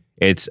Hannity,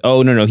 it's,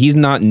 oh, no, he's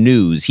not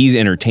news. He's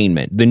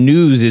entertainment. The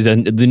news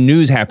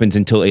happens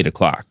until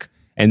 8:00.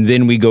 And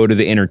then we go to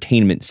the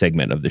entertainment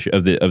segment of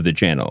the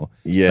channel.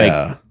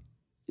 Yeah.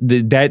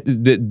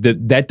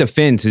 That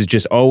defense is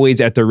just always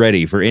at the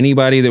ready for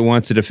anybody that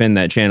wants to defend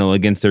that channel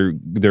against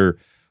their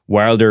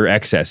wilder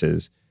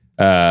excesses.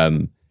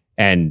 And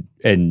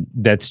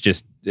that's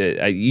just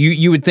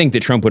you would think that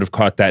Trump would have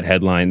caught that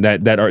headline,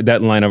 that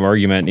line of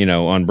argument,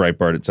 on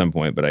Breitbart at some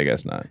point, but I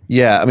guess not.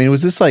 Yeah,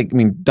 was this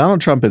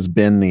Donald Trump has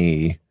been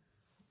the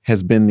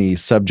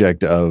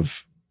subject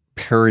of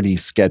parody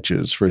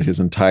sketches for his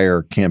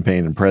entire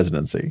campaign and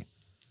presidency.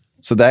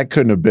 So that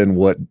couldn't have been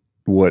what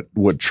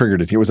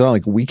triggered it. Was it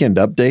on Weekend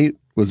Update?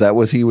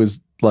 Was he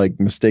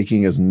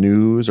mistaking as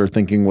news or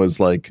thinking was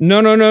like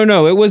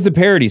No. It was the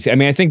parodies.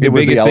 I think the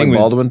biggest thing was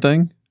the Alec Baldwin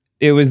thing.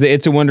 It was the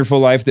 "It's a Wonderful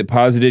Life" that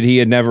posited he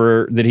had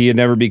never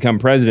become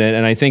president,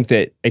 and I think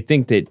that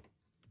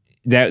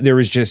there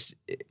was just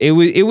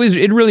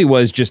it really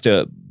was just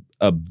a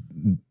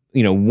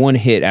one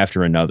hit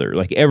after another.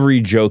 Like every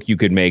joke you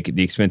could make at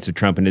the expense of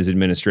Trump and his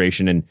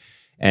administration,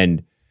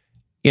 and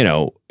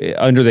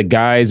under the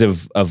guise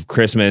of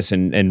Christmas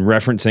and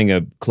referencing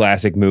a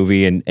classic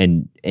movie,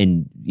 and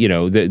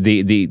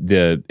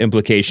the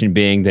implication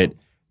being that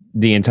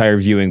the entire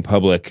viewing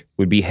public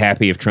would be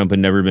happy if Trump had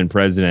never been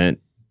president,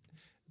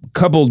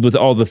 coupled with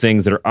all the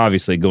things that are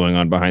obviously going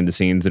on behind the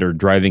scenes that are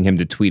driving him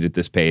to tweet at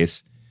this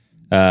pace.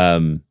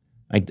 I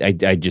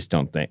just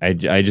don't think.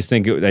 I just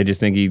think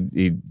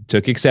he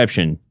took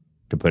exception,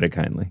 to put it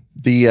kindly.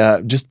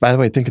 Just by the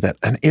way, think of that.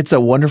 And It's a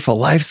Wonderful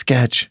Life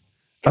sketch.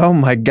 Oh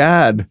my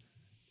God.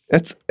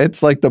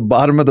 It's like the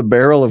bottom of the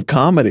barrel of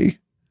comedy.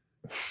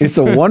 It's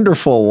a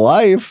Wonderful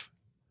Life.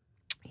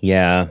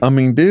 Yeah.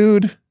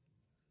 Dude,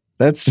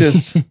 that's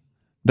just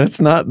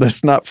that's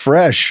not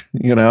fresh,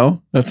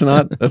 That's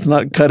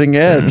not cutting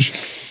edge.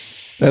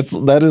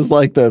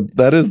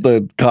 That is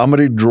the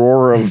comedy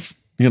drawer of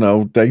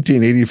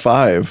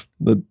 1985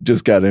 that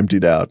just got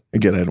emptied out.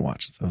 Again, I didn't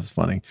watch it, so it was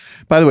funny.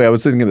 By the way, I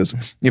was thinking of this.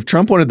 If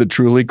Trump wanted the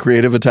truly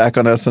creative attack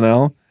on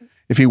SNL,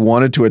 if he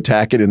wanted to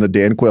attack it in the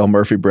Dan Quayle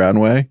Murphy Brown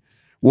way,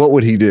 what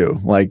would he do?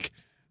 Like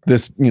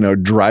this,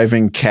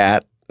 driving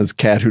cat, this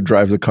cat who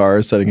drives a car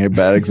is setting a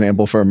bad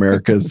example for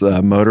America's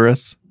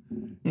motorists.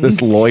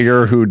 This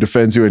lawyer who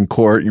defends you in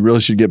court, you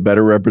really should get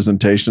better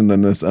representation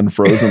than this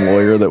unfrozen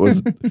lawyer that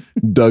was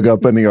dug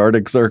up in the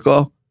Arctic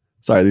Circle.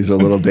 Sorry, these are a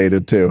little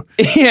dated too.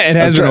 Yeah, it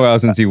has been a while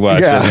since you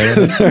watched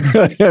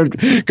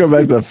it. Go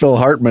back to the Phil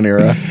Hartman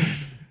era.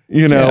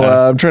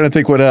 I'm trying to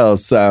think what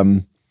else.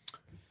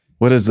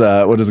 What is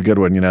a good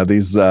one?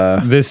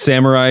 This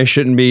samurai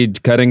shouldn't be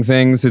cutting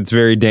things. It's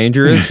very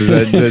dangerous. Is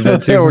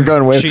that yeah, we're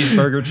going with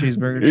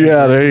cheeseburger.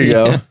 Yeah, there you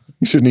go.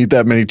 You shouldn't eat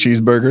that many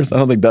cheeseburgers. I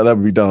don't think that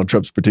would be Donald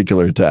Trump's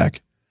particular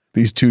attack.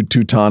 These two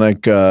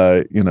Teutonic,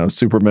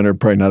 Supermen are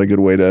probably not a good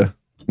way to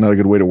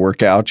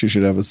work out. You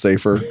should have a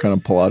safer kind of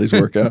Pilates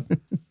workout.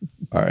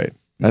 All right.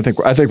 I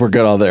think we're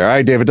good all there. All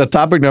right, David,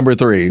 topic number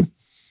 3,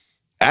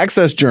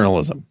 access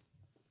journalism.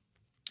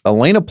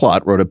 Elena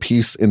Plott wrote a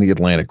piece in The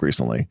Atlantic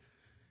recently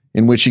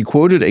in which she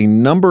quoted a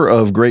number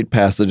of great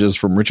passages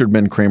from Richard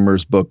Ben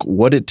Cramer's book,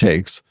 What It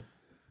Takes,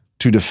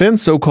 to defend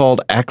so-called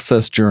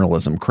access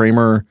journalism.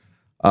 Richard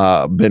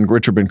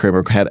Ben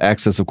Cramer had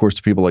access, of course,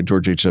 to people like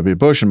George H.W.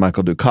 Bush and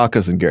Michael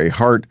Dukakis and Gary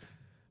Hart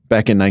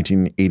back in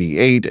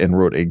 1988 and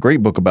wrote a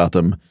great book about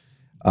them.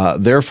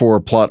 Therefore,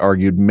 Plott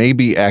argued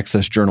maybe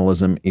access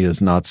journalism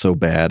is not so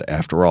bad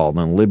after all. And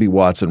then Libby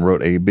Watson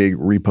wrote a big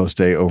repost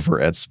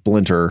over at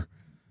Splinter.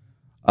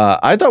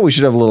 I thought we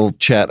should have a little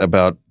chat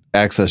about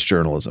access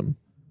journalism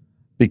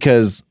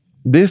because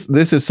this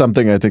is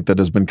something I think that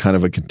has been kind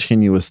of a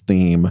continuous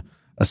theme,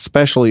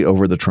 especially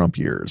over the Trump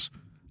years.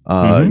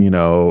 In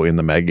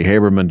the Maggie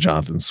Haberman,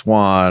 Jonathan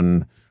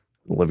Swan,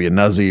 Olivia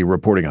Nuzzi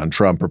reporting on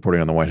Trump, reporting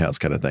on the White House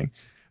kind of thing.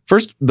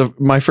 First,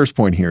 my first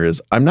point here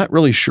is I'm not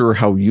really sure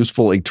how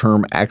useful a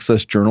term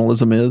access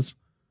journalism is.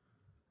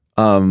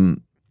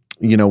 When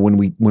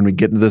we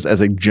get into this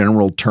as a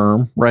general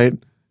term, right?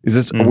 Is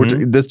this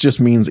this just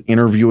means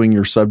interviewing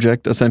your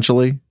subject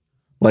essentially,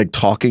 like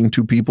talking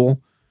to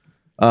people?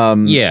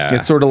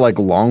 It's sort of like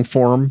long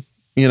form.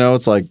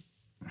 It's like,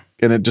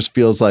 and it just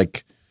feels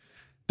like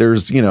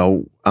there's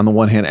on the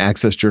one hand,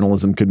 access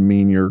journalism could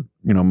mean your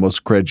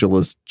most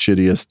credulous,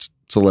 shittiest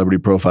celebrity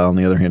profile. On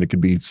the other hand, it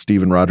could be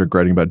Stephen Roderick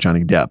writing about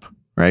Johnny Depp,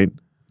 right?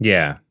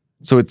 Yeah.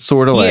 So it's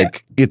sort of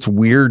like it's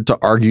weird to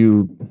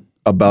argue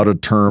about a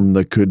term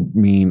that could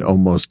mean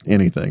almost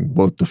anything,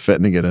 both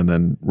defending it and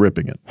then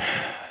ripping it.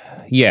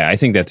 Yeah, I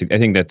think that's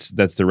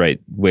the right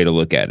way to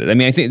look at it. I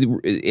mean, I think,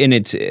 and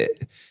it's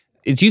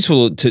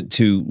useful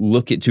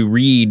to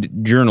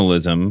read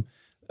journalism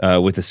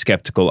with a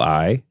skeptical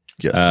eye.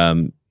 Yes.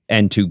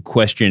 And to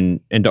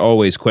question and to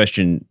always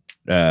question,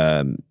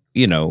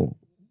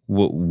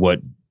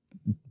 what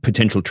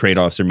potential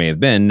trade-offs there may have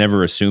been.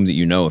 Never assume that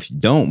if you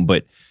don't.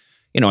 But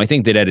I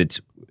think that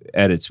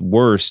at its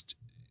worst,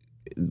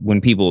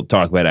 when people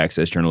talk about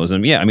access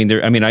journalism,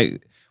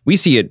 we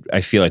see it.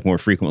 I feel like more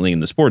frequently in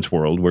the sports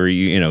world, where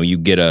you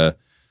get a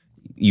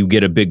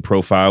big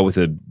profile with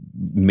a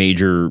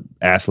major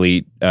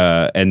athlete,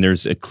 and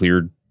there's a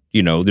clear.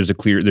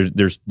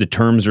 There's the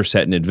terms are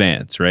set in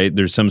advance, right?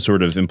 There's some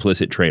sort of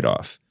implicit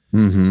trade-off.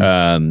 Mm-hmm.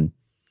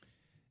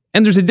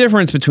 And there's a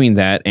difference between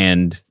that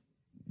and,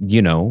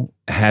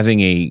 having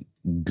a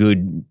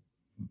good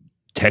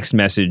text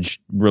message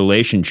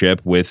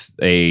relationship with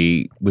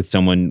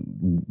someone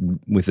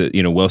with a,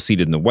 well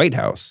seated in the White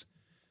House.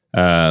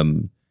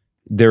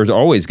 There's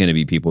always going to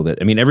be people that,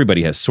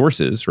 everybody has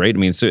sources, right?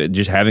 So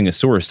just having a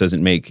source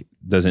doesn't mean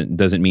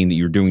that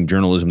you're doing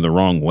journalism the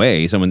wrong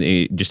way.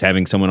 Just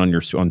having someone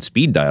on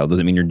speed dial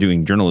doesn't mean you're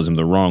doing journalism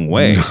the wrong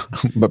way.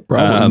 But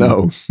probably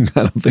no,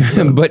 I don't think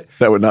so. But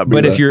that would not be.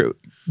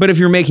 But if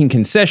you're making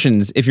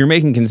concessions,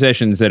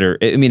 that are,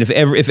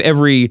 if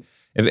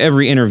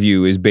every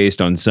interview is based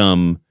on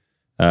some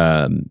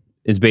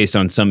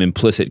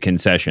implicit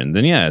concession,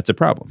 then it's a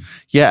problem.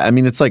 Yeah,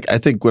 it's like, I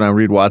think when I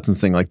read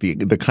Watson's thing, like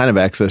the kind of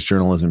access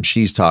journalism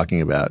she's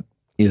talking about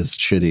is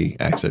shitty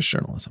access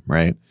journalism,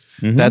 right?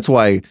 Mm-hmm. That's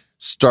why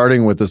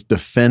starting with this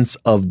defense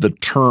of the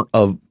term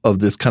of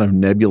this kind of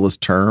nebulous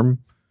term,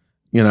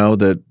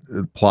 that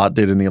Plott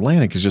did in The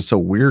Atlantic is just so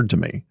weird to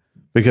me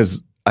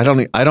because I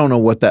don't know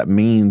what that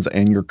means,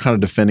 and you're kind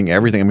of defending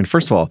everything.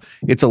 First of all,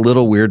 it's a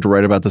little weird to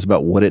write about this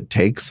about What It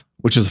Takes,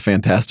 which is a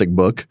fantastic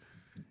book.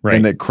 Right.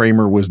 And that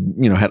Cramer was,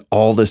 had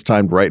all this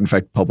time to write, in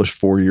fact, published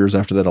 4 years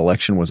after that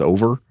election was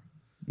over.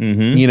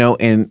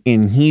 Mm-hmm.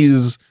 And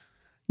he's,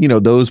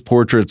 those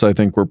portraits I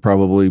think were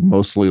probably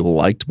mostly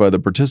liked by the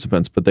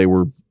participants, but they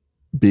were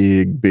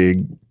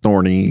big,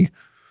 thorny,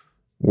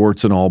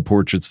 warts and all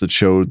portraits that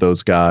showed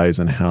those guys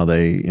and how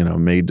they,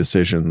 made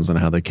decisions and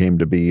how they came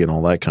to be and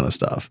all that kind of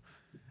stuff.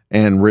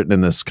 And written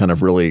in this kind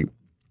of really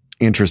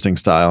interesting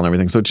style and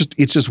everything. So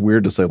it's just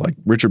weird to say like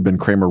Richard Ben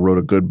Cramer wrote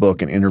a good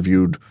book and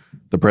interviewed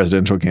the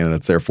presidential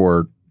candidates.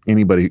 Therefore,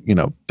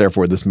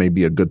 therefore this may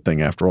be a good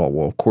thing after all.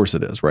 Well, of course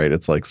it is, right?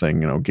 It's like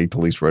saying, Gay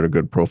Talese wrote a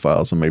good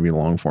profile, so maybe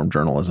long form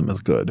journalism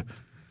is good.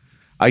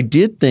 I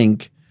did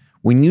think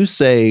when you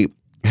say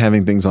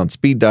having things on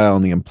speed dial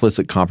and the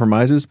implicit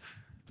compromises,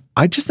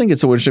 I just think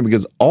it's so interesting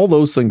because all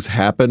those things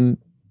happen,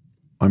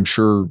 I'm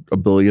sure, a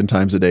billion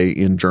times a day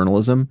in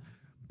journalism.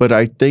 But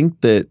I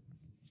think that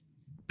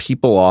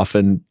people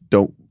often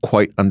don't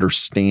quite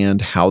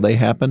understand how they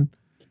happen.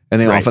 And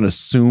they often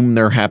assume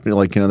they're happening.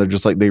 Like, they're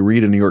just like, they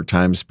read a New York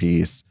Times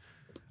piece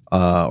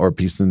or a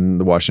piece in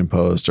the Washington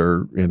Post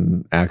or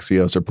in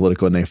Axios or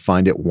Politico, and they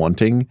find it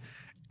wanting.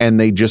 And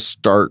they just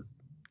start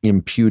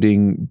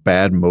imputing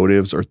bad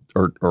motives or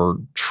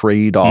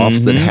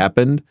trade-offs that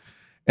happened.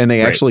 And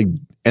they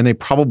and they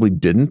probably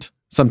didn't.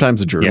 Sometimes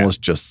the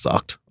journalist just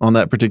sucked on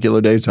that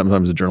particular day.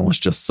 Sometimes the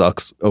journalist just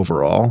sucks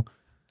overall.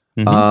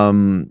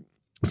 Mm-hmm.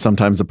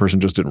 Sometimes the person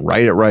just didn't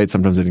write it right.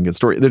 Sometimes they didn't get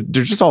story.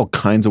 There's just all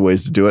kinds of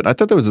ways to do it. I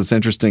thought there was this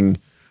interesting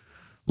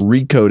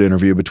Recode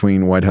interview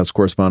between White House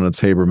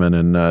correspondents Haberman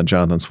and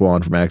Jonathan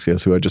Swan from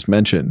Axios, who I just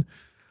mentioned.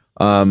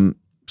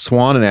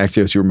 Swan and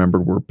Axios, you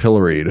remembered, were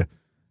pilloried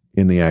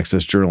in the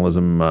Access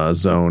journalism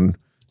zone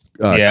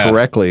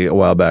correctly a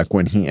while back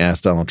when he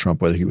asked Donald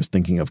Trump whether he was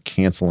thinking of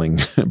canceling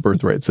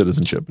birthright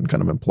citizenship and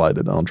kind of implied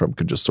that Donald Trump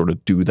could just sort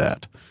of do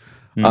that.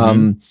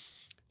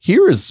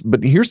 Here's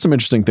some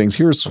interesting things.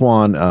 Here's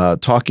Swan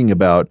talking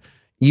about,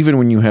 even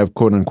when you have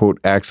quote unquote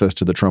access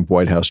to the Trump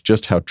White House,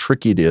 just how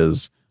tricky it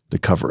is to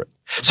cover it.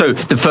 So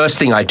the first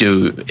thing I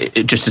do,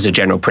 just as a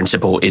general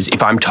principle, is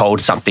if I'm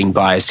told something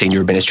by a senior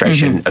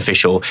administration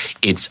official,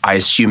 I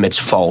assume it's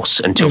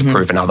false until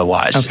proven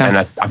otherwise. Okay. And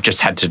I've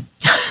just had to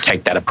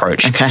take that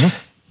approach. Okay.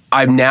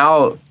 I'm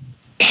now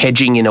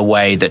hedging in a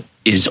way that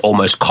is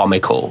almost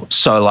comical.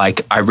 So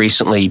like I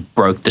recently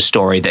broke the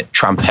story that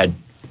Trump had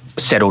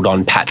settled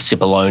on Pat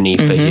Cipollone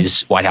for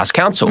his White House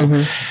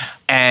counsel.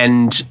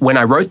 And when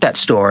I wrote that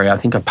story, I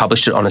think I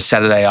published it on a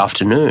Saturday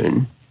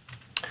afternoon,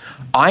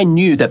 I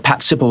knew that Pat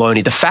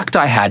Cipollone, the fact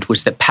I had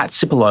was that Pat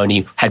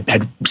Cipollone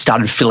had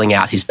started filling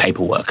out his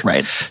paperwork.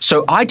 Right.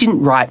 So I didn't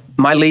write,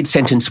 my lead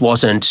sentence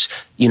wasn't,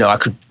 I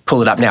could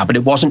pull it up now, but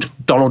it wasn't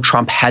Donald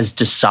Trump has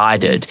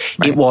decided.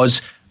 Right. It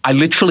was, I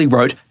literally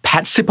wrote,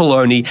 Pat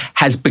Cipollone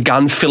has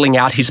begun filling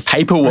out his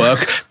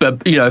paperwork,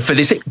 but for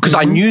this, because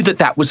I knew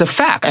that was a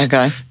fact.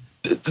 Okay.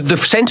 The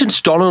sentence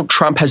Donald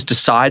Trump has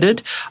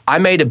decided, I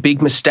made a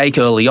big mistake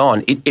early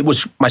on. It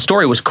was, my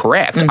story was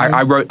correct.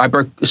 I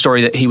broke the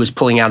story that he was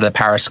pulling out of the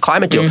Paris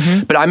climate deal,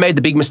 but I made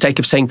the big mistake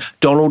of saying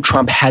Donald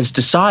Trump has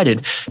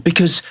decided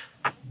because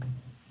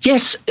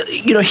yes,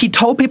 he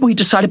told people he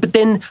decided, but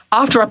then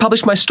after I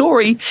published my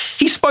story,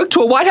 he spoke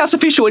to a White House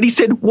official and he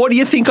said, "What do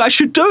you think I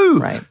should do?"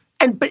 Right.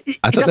 But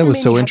I thought that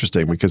was so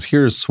interesting because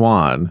here's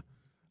Swan,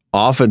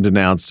 often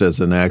denounced as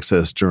an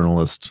Access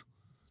journalist,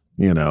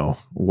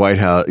 White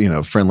House,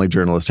 friendly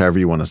journalist, however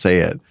you want to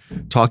say it,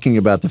 talking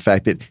about the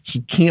fact that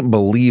he can't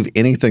believe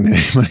anything that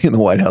anybody in the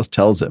White House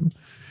tells him.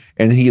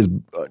 And he is,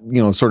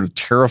 sort of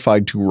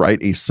terrified to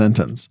write a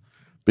sentence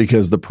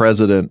because the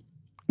president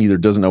either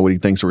doesn't know what he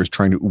thinks or is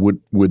trying to,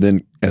 would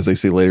then, as I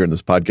say later in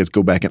this podcast,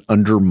 go back and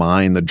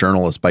undermine the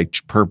journalist by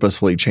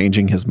purposefully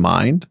changing his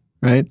mind,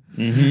 right?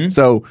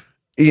 So,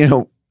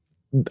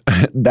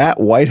 that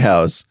White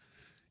House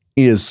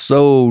is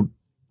so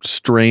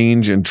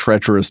strange and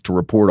treacherous to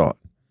report on,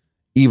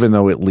 even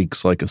though it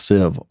leaks like a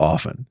sieve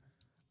often.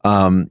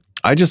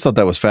 I just thought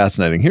that was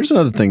fascinating. Here's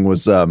another thing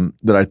was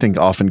that I think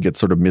often gets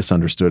sort of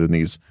misunderstood in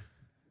these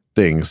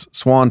things.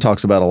 Swan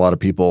talks about a lot of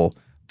people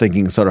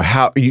thinking sort of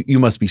how you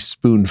must be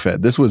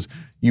spoon-fed.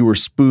 You were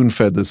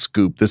spoon-fed the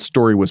scoop. This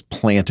story was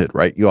planted,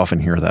 right? You often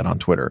hear that on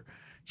Twitter.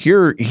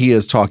 Here he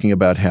is talking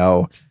about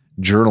how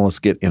journalists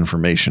get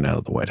information out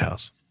of the White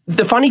House.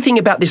 The funny thing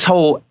about this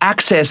whole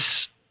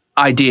access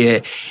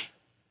idea,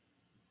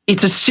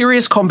 it's a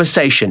serious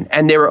conversation,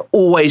 and there are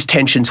always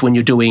tensions when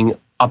you're doing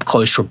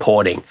up-close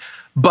reporting.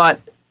 But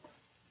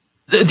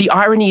the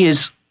irony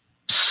is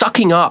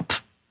sucking up,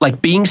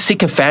 like being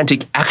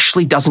sycophantic,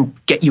 actually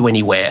doesn't get you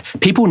anywhere.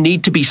 People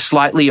need to be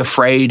slightly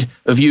afraid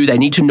of you. They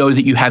need to know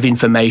that you have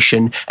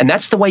information, and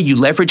that's the way you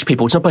leverage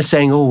people. It's not by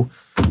saying,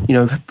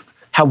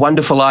 how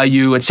wonderful are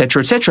you, et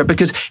cetera,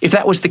 because if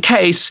that was the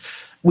case,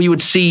 we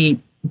would see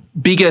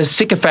bigger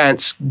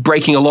sycophants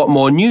breaking a lot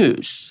more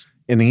news.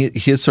 And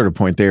his sort of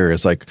point there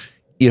is like,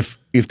 if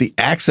the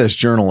Access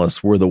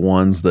journalists were the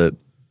ones that,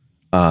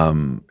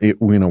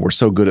 were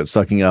so good at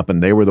sucking up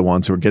and they were the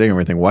ones who were getting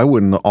everything, why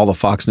wouldn't all the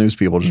Fox News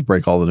people just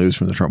break all the news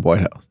from the Trump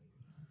White House?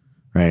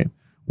 Right?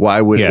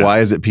 Why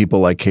is it people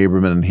like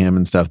Haberman and him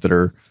and stuff that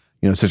are,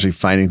 essentially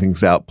finding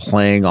things out,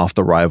 playing off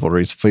the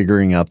rivalries,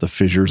 figuring out the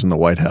fissures in the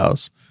White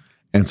House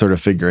and sort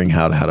of figuring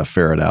out how to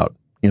ferret out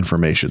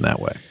information that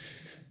way?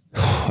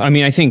 I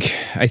mean, I think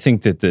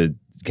that the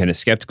kind of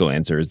skeptical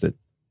answer is that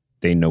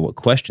they know what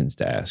questions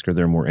to ask, or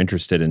they're more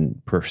interested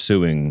in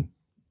pursuing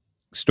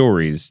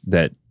stories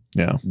that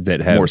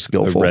have more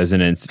skillful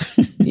resonance.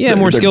 Yeah,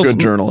 more skillful. Good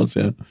journalists.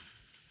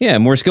 Yeah,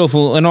 more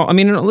skillful. And all, I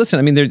mean, listen.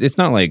 I mean, it's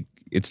not like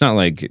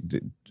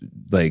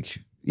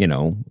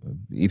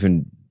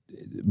even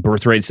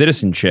birthright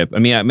citizenship. I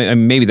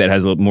mean, maybe that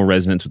has a little more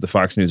resonance with the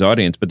Fox News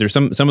audience. But there's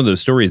some of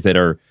those stories that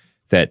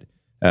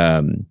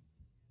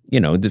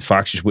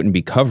Fox just wouldn't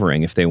be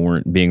covering if they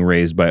weren't being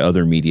raised by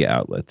other media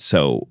outlets.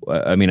 So,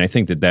 I mean, I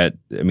think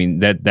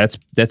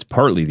that's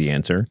partly the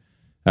answer.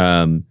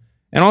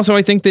 And also,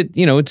 I think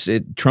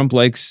that Trump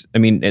likes. I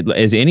mean,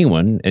 as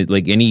anyone,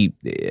 like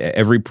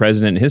every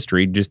president in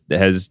history, just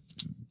has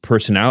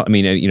personality. I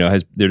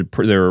mean,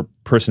 there are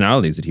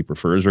personalities that he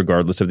prefers,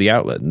 regardless of the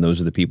outlet, and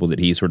those are the people that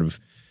he sort of,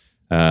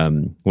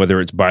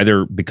 whether it's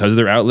because of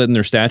their outlet and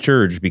their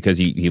stature, or just because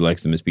he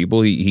likes them as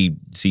people, he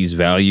sees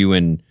value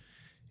in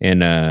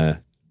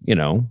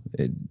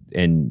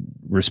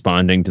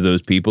responding to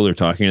those people or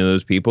talking to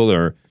those people,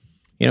 or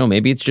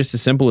maybe it's just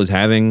as simple as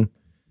having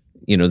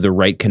the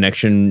right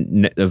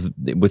connection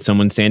with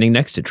someone standing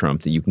next to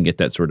Trump that you can get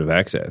that sort of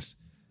access.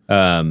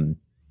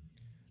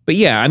 But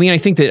yeah, I mean, I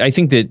think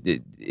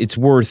that it's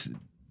worth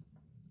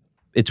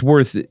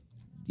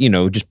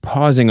just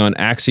pausing on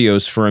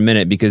Axios for a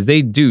minute, because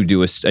they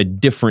do a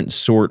different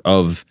sort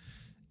of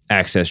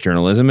access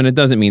journalism, and it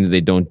doesn't mean that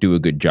they don't do a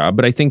good job.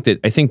 But I think that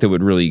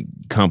what really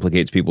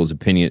complicates people's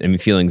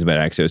feelings about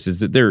Axios is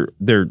that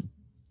their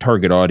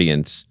target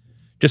audience,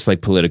 just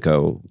like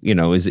Politico,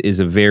 is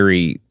a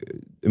very,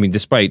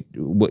 despite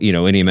what,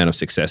 any amount of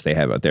success they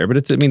have out there,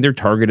 but they're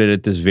targeted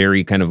at this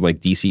very kind of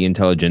like DC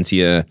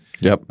intelligentsia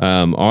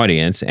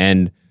audience,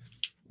 and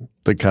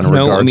that kind of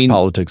regards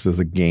politics as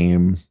a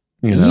game.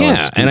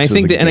 And I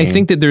think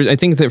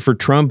that for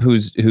Trump,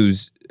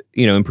 who's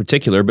in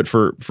particular, but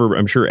for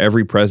I'm sure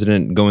every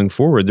president going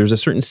forward, there's a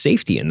certain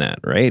safety in that,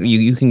 right?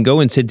 You can go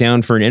and sit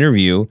down for an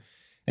interview,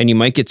 and you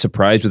might get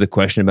surprised with a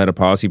question about a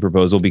policy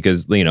proposal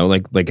because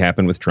like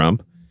happened with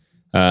Trump,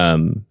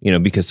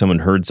 because someone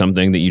heard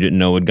something that you didn't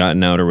know had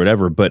gotten out or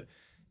whatever. But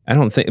I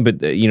don't think,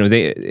 you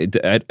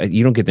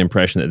don't get the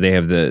impression that they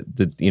have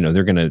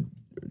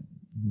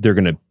they're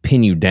gonna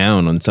pin you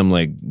down on some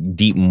like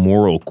deep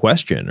moral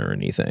question or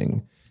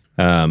anything.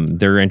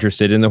 They're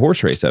interested in the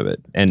horse race of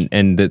it, and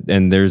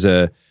there's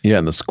and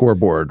the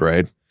scoreboard,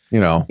 right?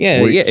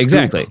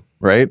 Exactly,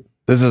 right.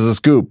 This is a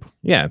scoop.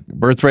 Yeah,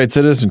 birthright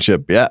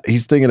citizenship. Yeah,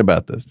 he's thinking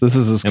about this. This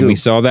is a scoop. And we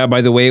saw that by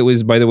the way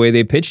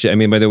they pitched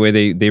it. By the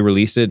way they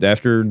released it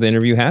after the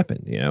interview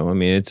happened.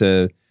 It's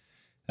a,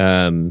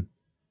 I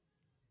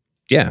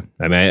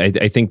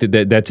think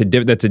that's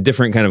a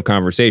different kind of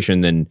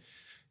conversation than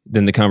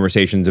the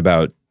conversations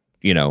about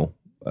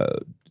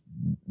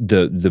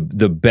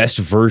the best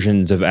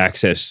versions of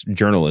access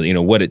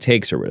journalism, what it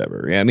takes or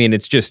whatever.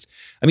 It's just,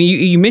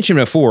 you mentioned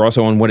before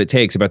also on what it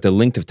takes about the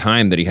length of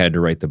time that he had to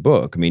write the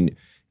book.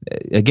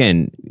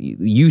 Again,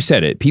 you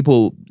said it.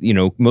 People,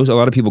 a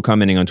lot of people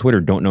commenting on Twitter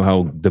don't know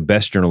how the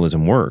best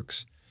journalism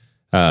works.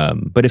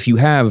 But if you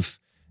have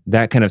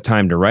that kind of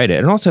time to write it,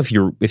 and also if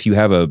you're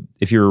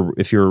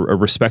a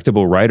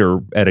respectable writer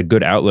at a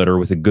good outlet or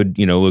with a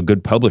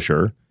good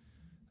publisher,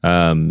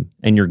 and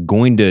you're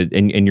going to write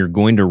and you're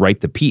going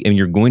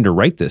to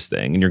write this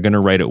thing, and you're going to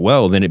write it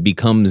well, then it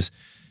becomes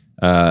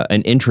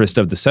an interest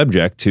of the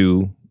subject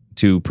to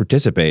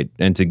participate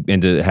and to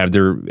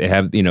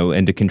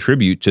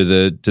contribute to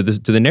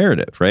the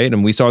narrative, right?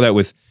 And we saw that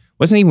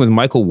wasn't even with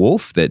Michael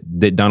Wolff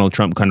that Donald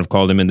Trump kind of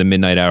called him in the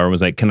midnight hour and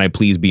was like, "Can I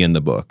please be in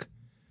the book?"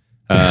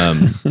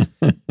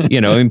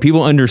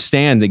 People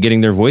understand that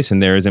getting their voice in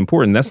there is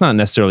important. That's not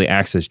necessarily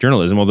access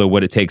journalism, although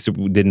what it takes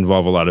did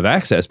involve a lot of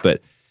access,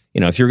 but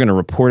if you're going to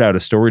report out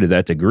a story to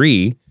that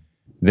degree,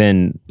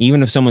 then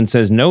even if someone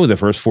says no the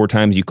first 4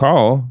 times you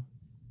call,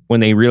 when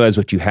they realize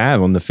what you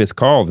have on the 5th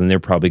call, then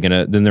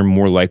they're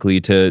more likely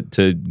to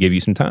give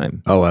you some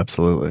time. Oh,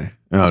 absolutely.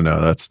 Oh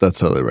no, that's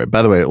totally right.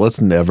 By the way, let's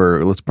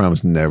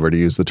promise never to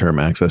use the term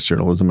access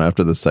journalism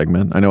after this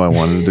segment. I know I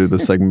wanted to do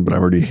this segment, but I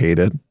already hate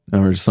it.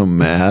 I'm just so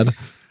mad.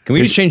 Can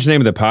we just change the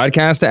name of the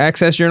podcast to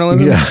Access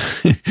Journalism? Yeah.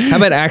 How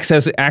about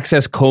access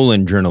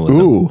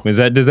journalism? Ooh. Does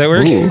that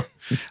work? Ooh.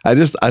 I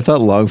thought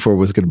Long Form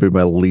was going to be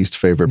my least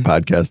favorite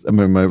podcast.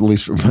 My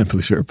least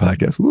favorite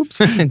podcast. Whoops.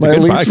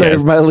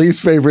 My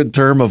least favorite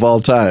term of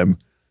all time.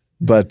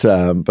 But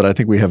I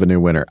think we have a new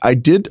winner. I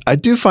do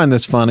find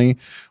this funny,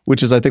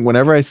 which is I think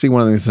whenever I see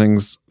one of these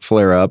things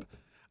flare up,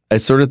 I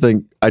sort of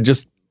think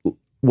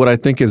what I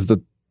think is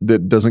that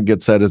doesn't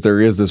get said is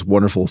there is this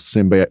wonderful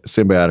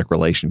symbiotic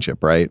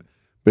relationship, right?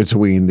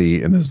 Between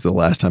and this is the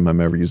last time I'm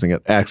ever using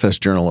it, access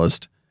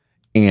journalist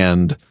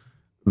and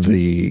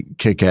the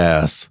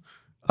kick-ass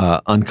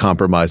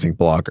uncompromising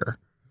blogger,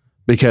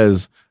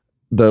 because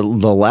the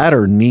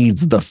latter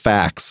needs the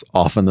facts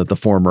often that the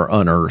former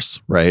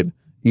unearths, right?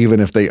 Even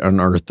if they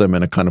unearth them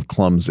in a kind of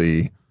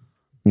clumsy,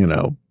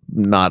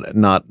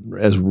 not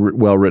as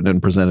well written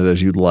and presented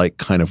as you'd like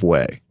kind of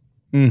way.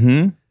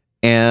 Mm-hmm.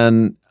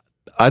 And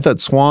I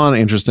thought Swan,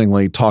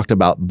 interestingly, talked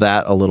about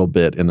that a little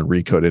bit in the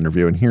Recode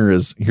interview, and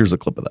here's a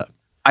clip of that.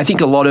 I think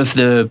a lot of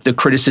the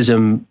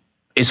criticism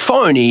is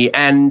phony,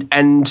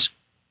 and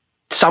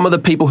some of the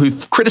people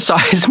who've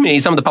criticized me,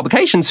 some of the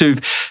publications who've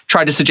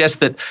tried to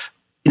suggest that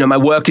my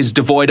work is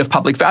devoid of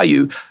public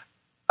value,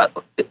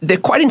 they're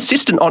quite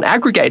insistent on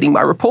aggregating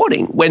my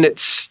reporting when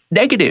it's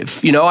negative.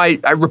 I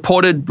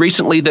reported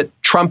recently that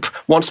Trump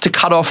wants to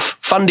cut off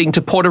funding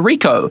to Puerto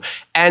Rico,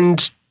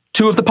 and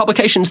 2 of the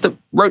publications that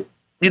wrote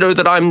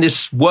that I'm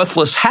this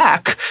worthless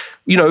hack,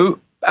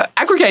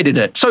 aggregated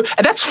it. So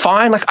that's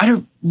fine. Like, I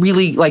don't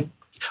really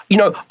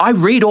I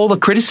read all the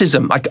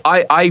criticism. Like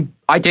I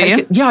take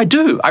it. Yeah, I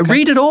do. I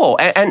read it all.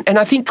 And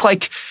I think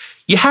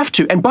you have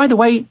to. And by the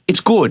way,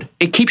 it's good.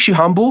 It keeps you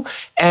humble,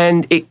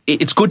 and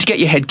it's good to get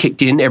your head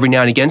kicked in every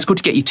now and again. It's good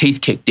to get your teeth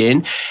kicked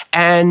in.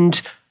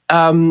 And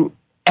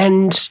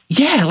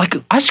yeah,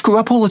 I screw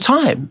up all the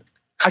time.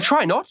 I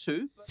try not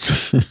to.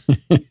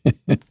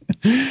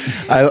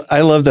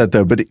 I love that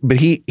though, but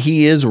he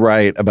is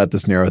right about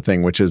this narrow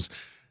thing, which is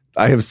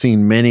I have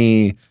seen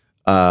many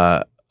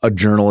a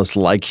journalist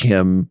like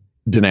him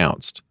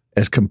denounced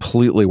as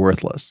completely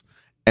worthless,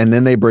 and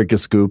then they break a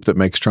scoop that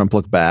makes Trump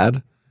look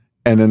bad,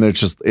 and then it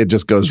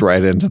just goes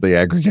right into the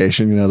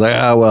aggregation.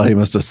 Well, he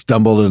must have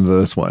stumbled into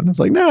this one. It's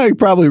like, no, he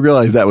probably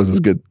realized that was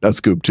a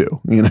scoop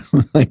too.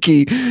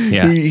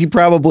 He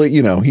probably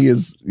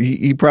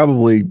he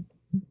probably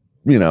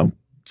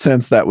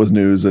sense that was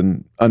news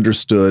and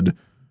understood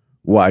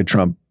why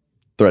Trump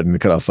threatening to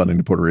cut off funding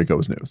to Puerto Rico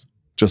was news.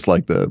 Just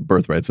like the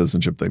birthright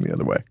citizenship thing the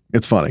other way.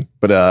 It's funny,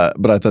 but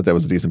I thought that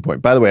was a decent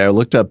point. By the way, I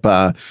looked up,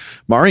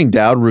 Maureen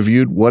Dowd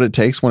reviewed What It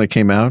Takes when it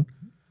came out.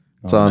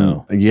 It's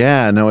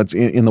it's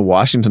in the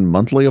Washington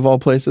Monthly of all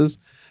places.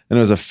 And it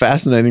was a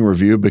fascinating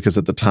review because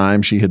at the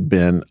time she had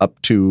been up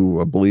to,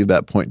 I believe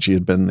that point, she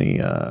had been the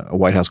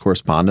White House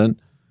correspondent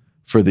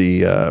for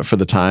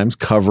the Times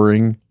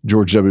covering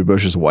George W.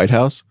 Bush's White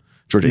House,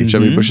 George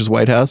H.W. Bush's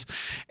White House.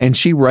 And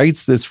she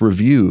writes this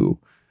review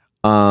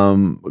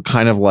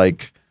kind of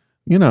like,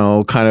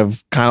 kind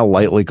of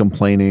lightly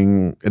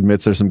complaining,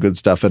 admits there's some good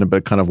stuff in it,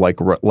 but kind of like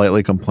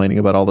lightly complaining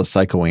about all the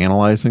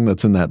psychoanalyzing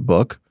that's in that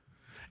book.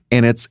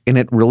 And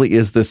it really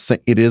is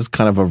it is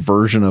kind of a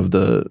version of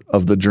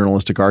the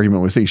journalistic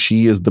argument we see.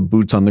 She is the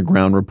boots on the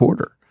ground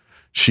reporter.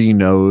 She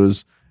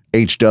knows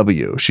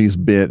HW.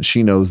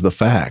 She knows the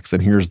facts.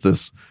 And here's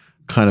this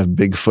kind of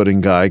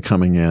big-footing guy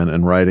coming in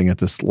and writing at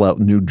this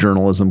new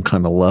journalism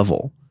kind of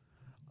level.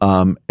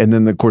 And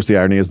then, of course, the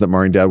irony is that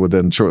Maureen Dowd would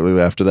then shortly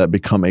after that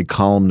become a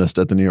columnist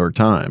at the New York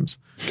Times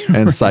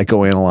and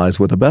psychoanalyze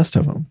with the best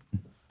of them,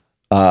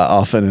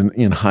 often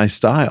in high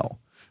style.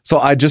 So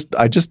I just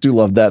do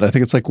love that. I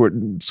think it's like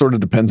it sort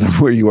of depends on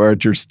where you are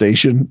at your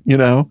station.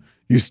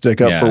 You stick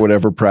up for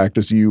whatever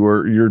practice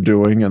you're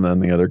doing, and then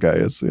the other guy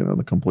is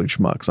the complete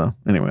schmuck. So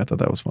anyway, I thought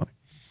that was funny.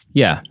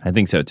 Yeah, I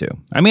think so too.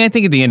 I mean, I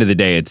think at the end of the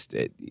day,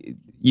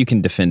 you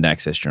can defend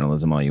access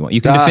journalism all you want.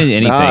 You can defend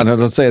anything. No,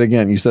 don't say it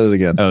again. You said it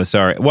again. Oh,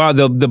 sorry. Well,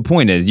 the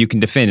point is you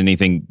can defend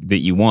anything that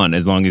you want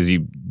as long as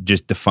you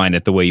just define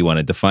it the way you want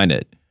to define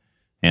it.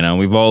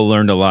 We've all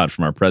learned a lot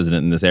from our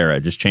president in this era.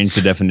 Just change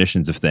the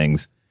definitions of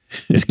things.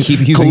 Just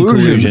keep using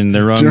collusion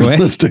the wrong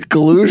journalistic way.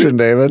 Collusion,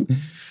 David.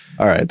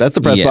 All right. That's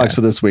the press box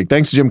for this week.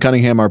 Thanks to Jim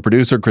Cunningham, our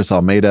producer, Chris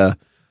Almeida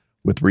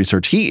with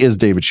research. He is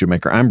David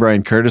Shoemaker. I'm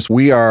Brian Curtis.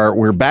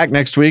 We're back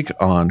next week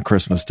on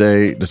Christmas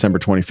Day, December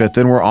 25th.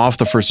 Then we're off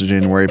the 1st of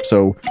January.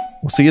 So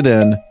we'll see you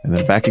then, and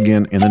then back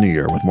again in the new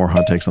year with more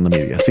hot takes on the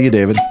media. See you,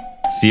 David.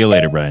 See you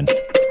later, Brian.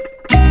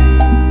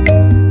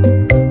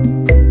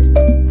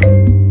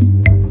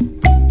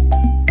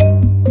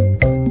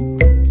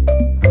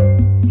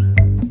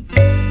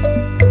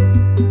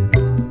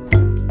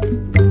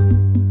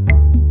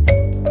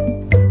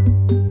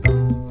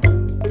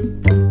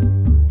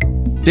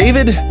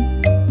 David?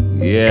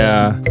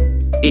 Yeah.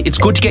 It's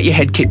good to get your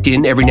head kicked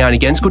in every now and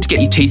again. It's good to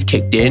get your teeth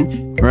kicked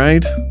in.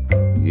 Right?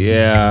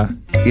 Yeah.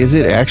 Is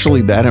it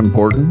actually that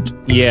important?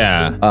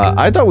 Yeah.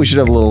 I thought we should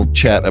have a little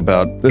chat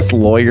about this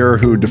lawyer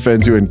who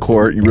defends you in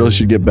court. You really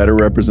should get better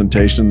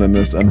representation than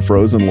this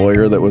unfrozen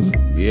lawyer that was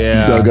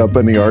dug up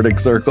in the Arctic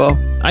Circle.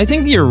 I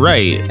think you're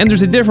right. And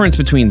there's a difference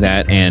between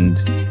that and,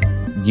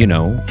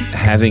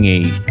 having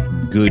a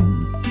good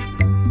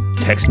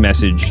text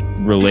message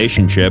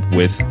relationship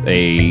with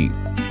a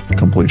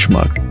complete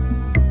schmuck.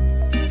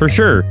 For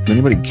sure. Does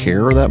anybody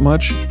care that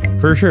much?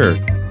 For sure.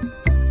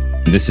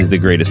 This is the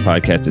greatest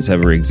podcast that's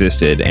ever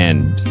existed,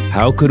 and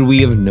how could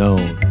we have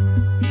known?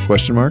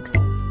 Question mark?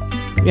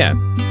 Yeah.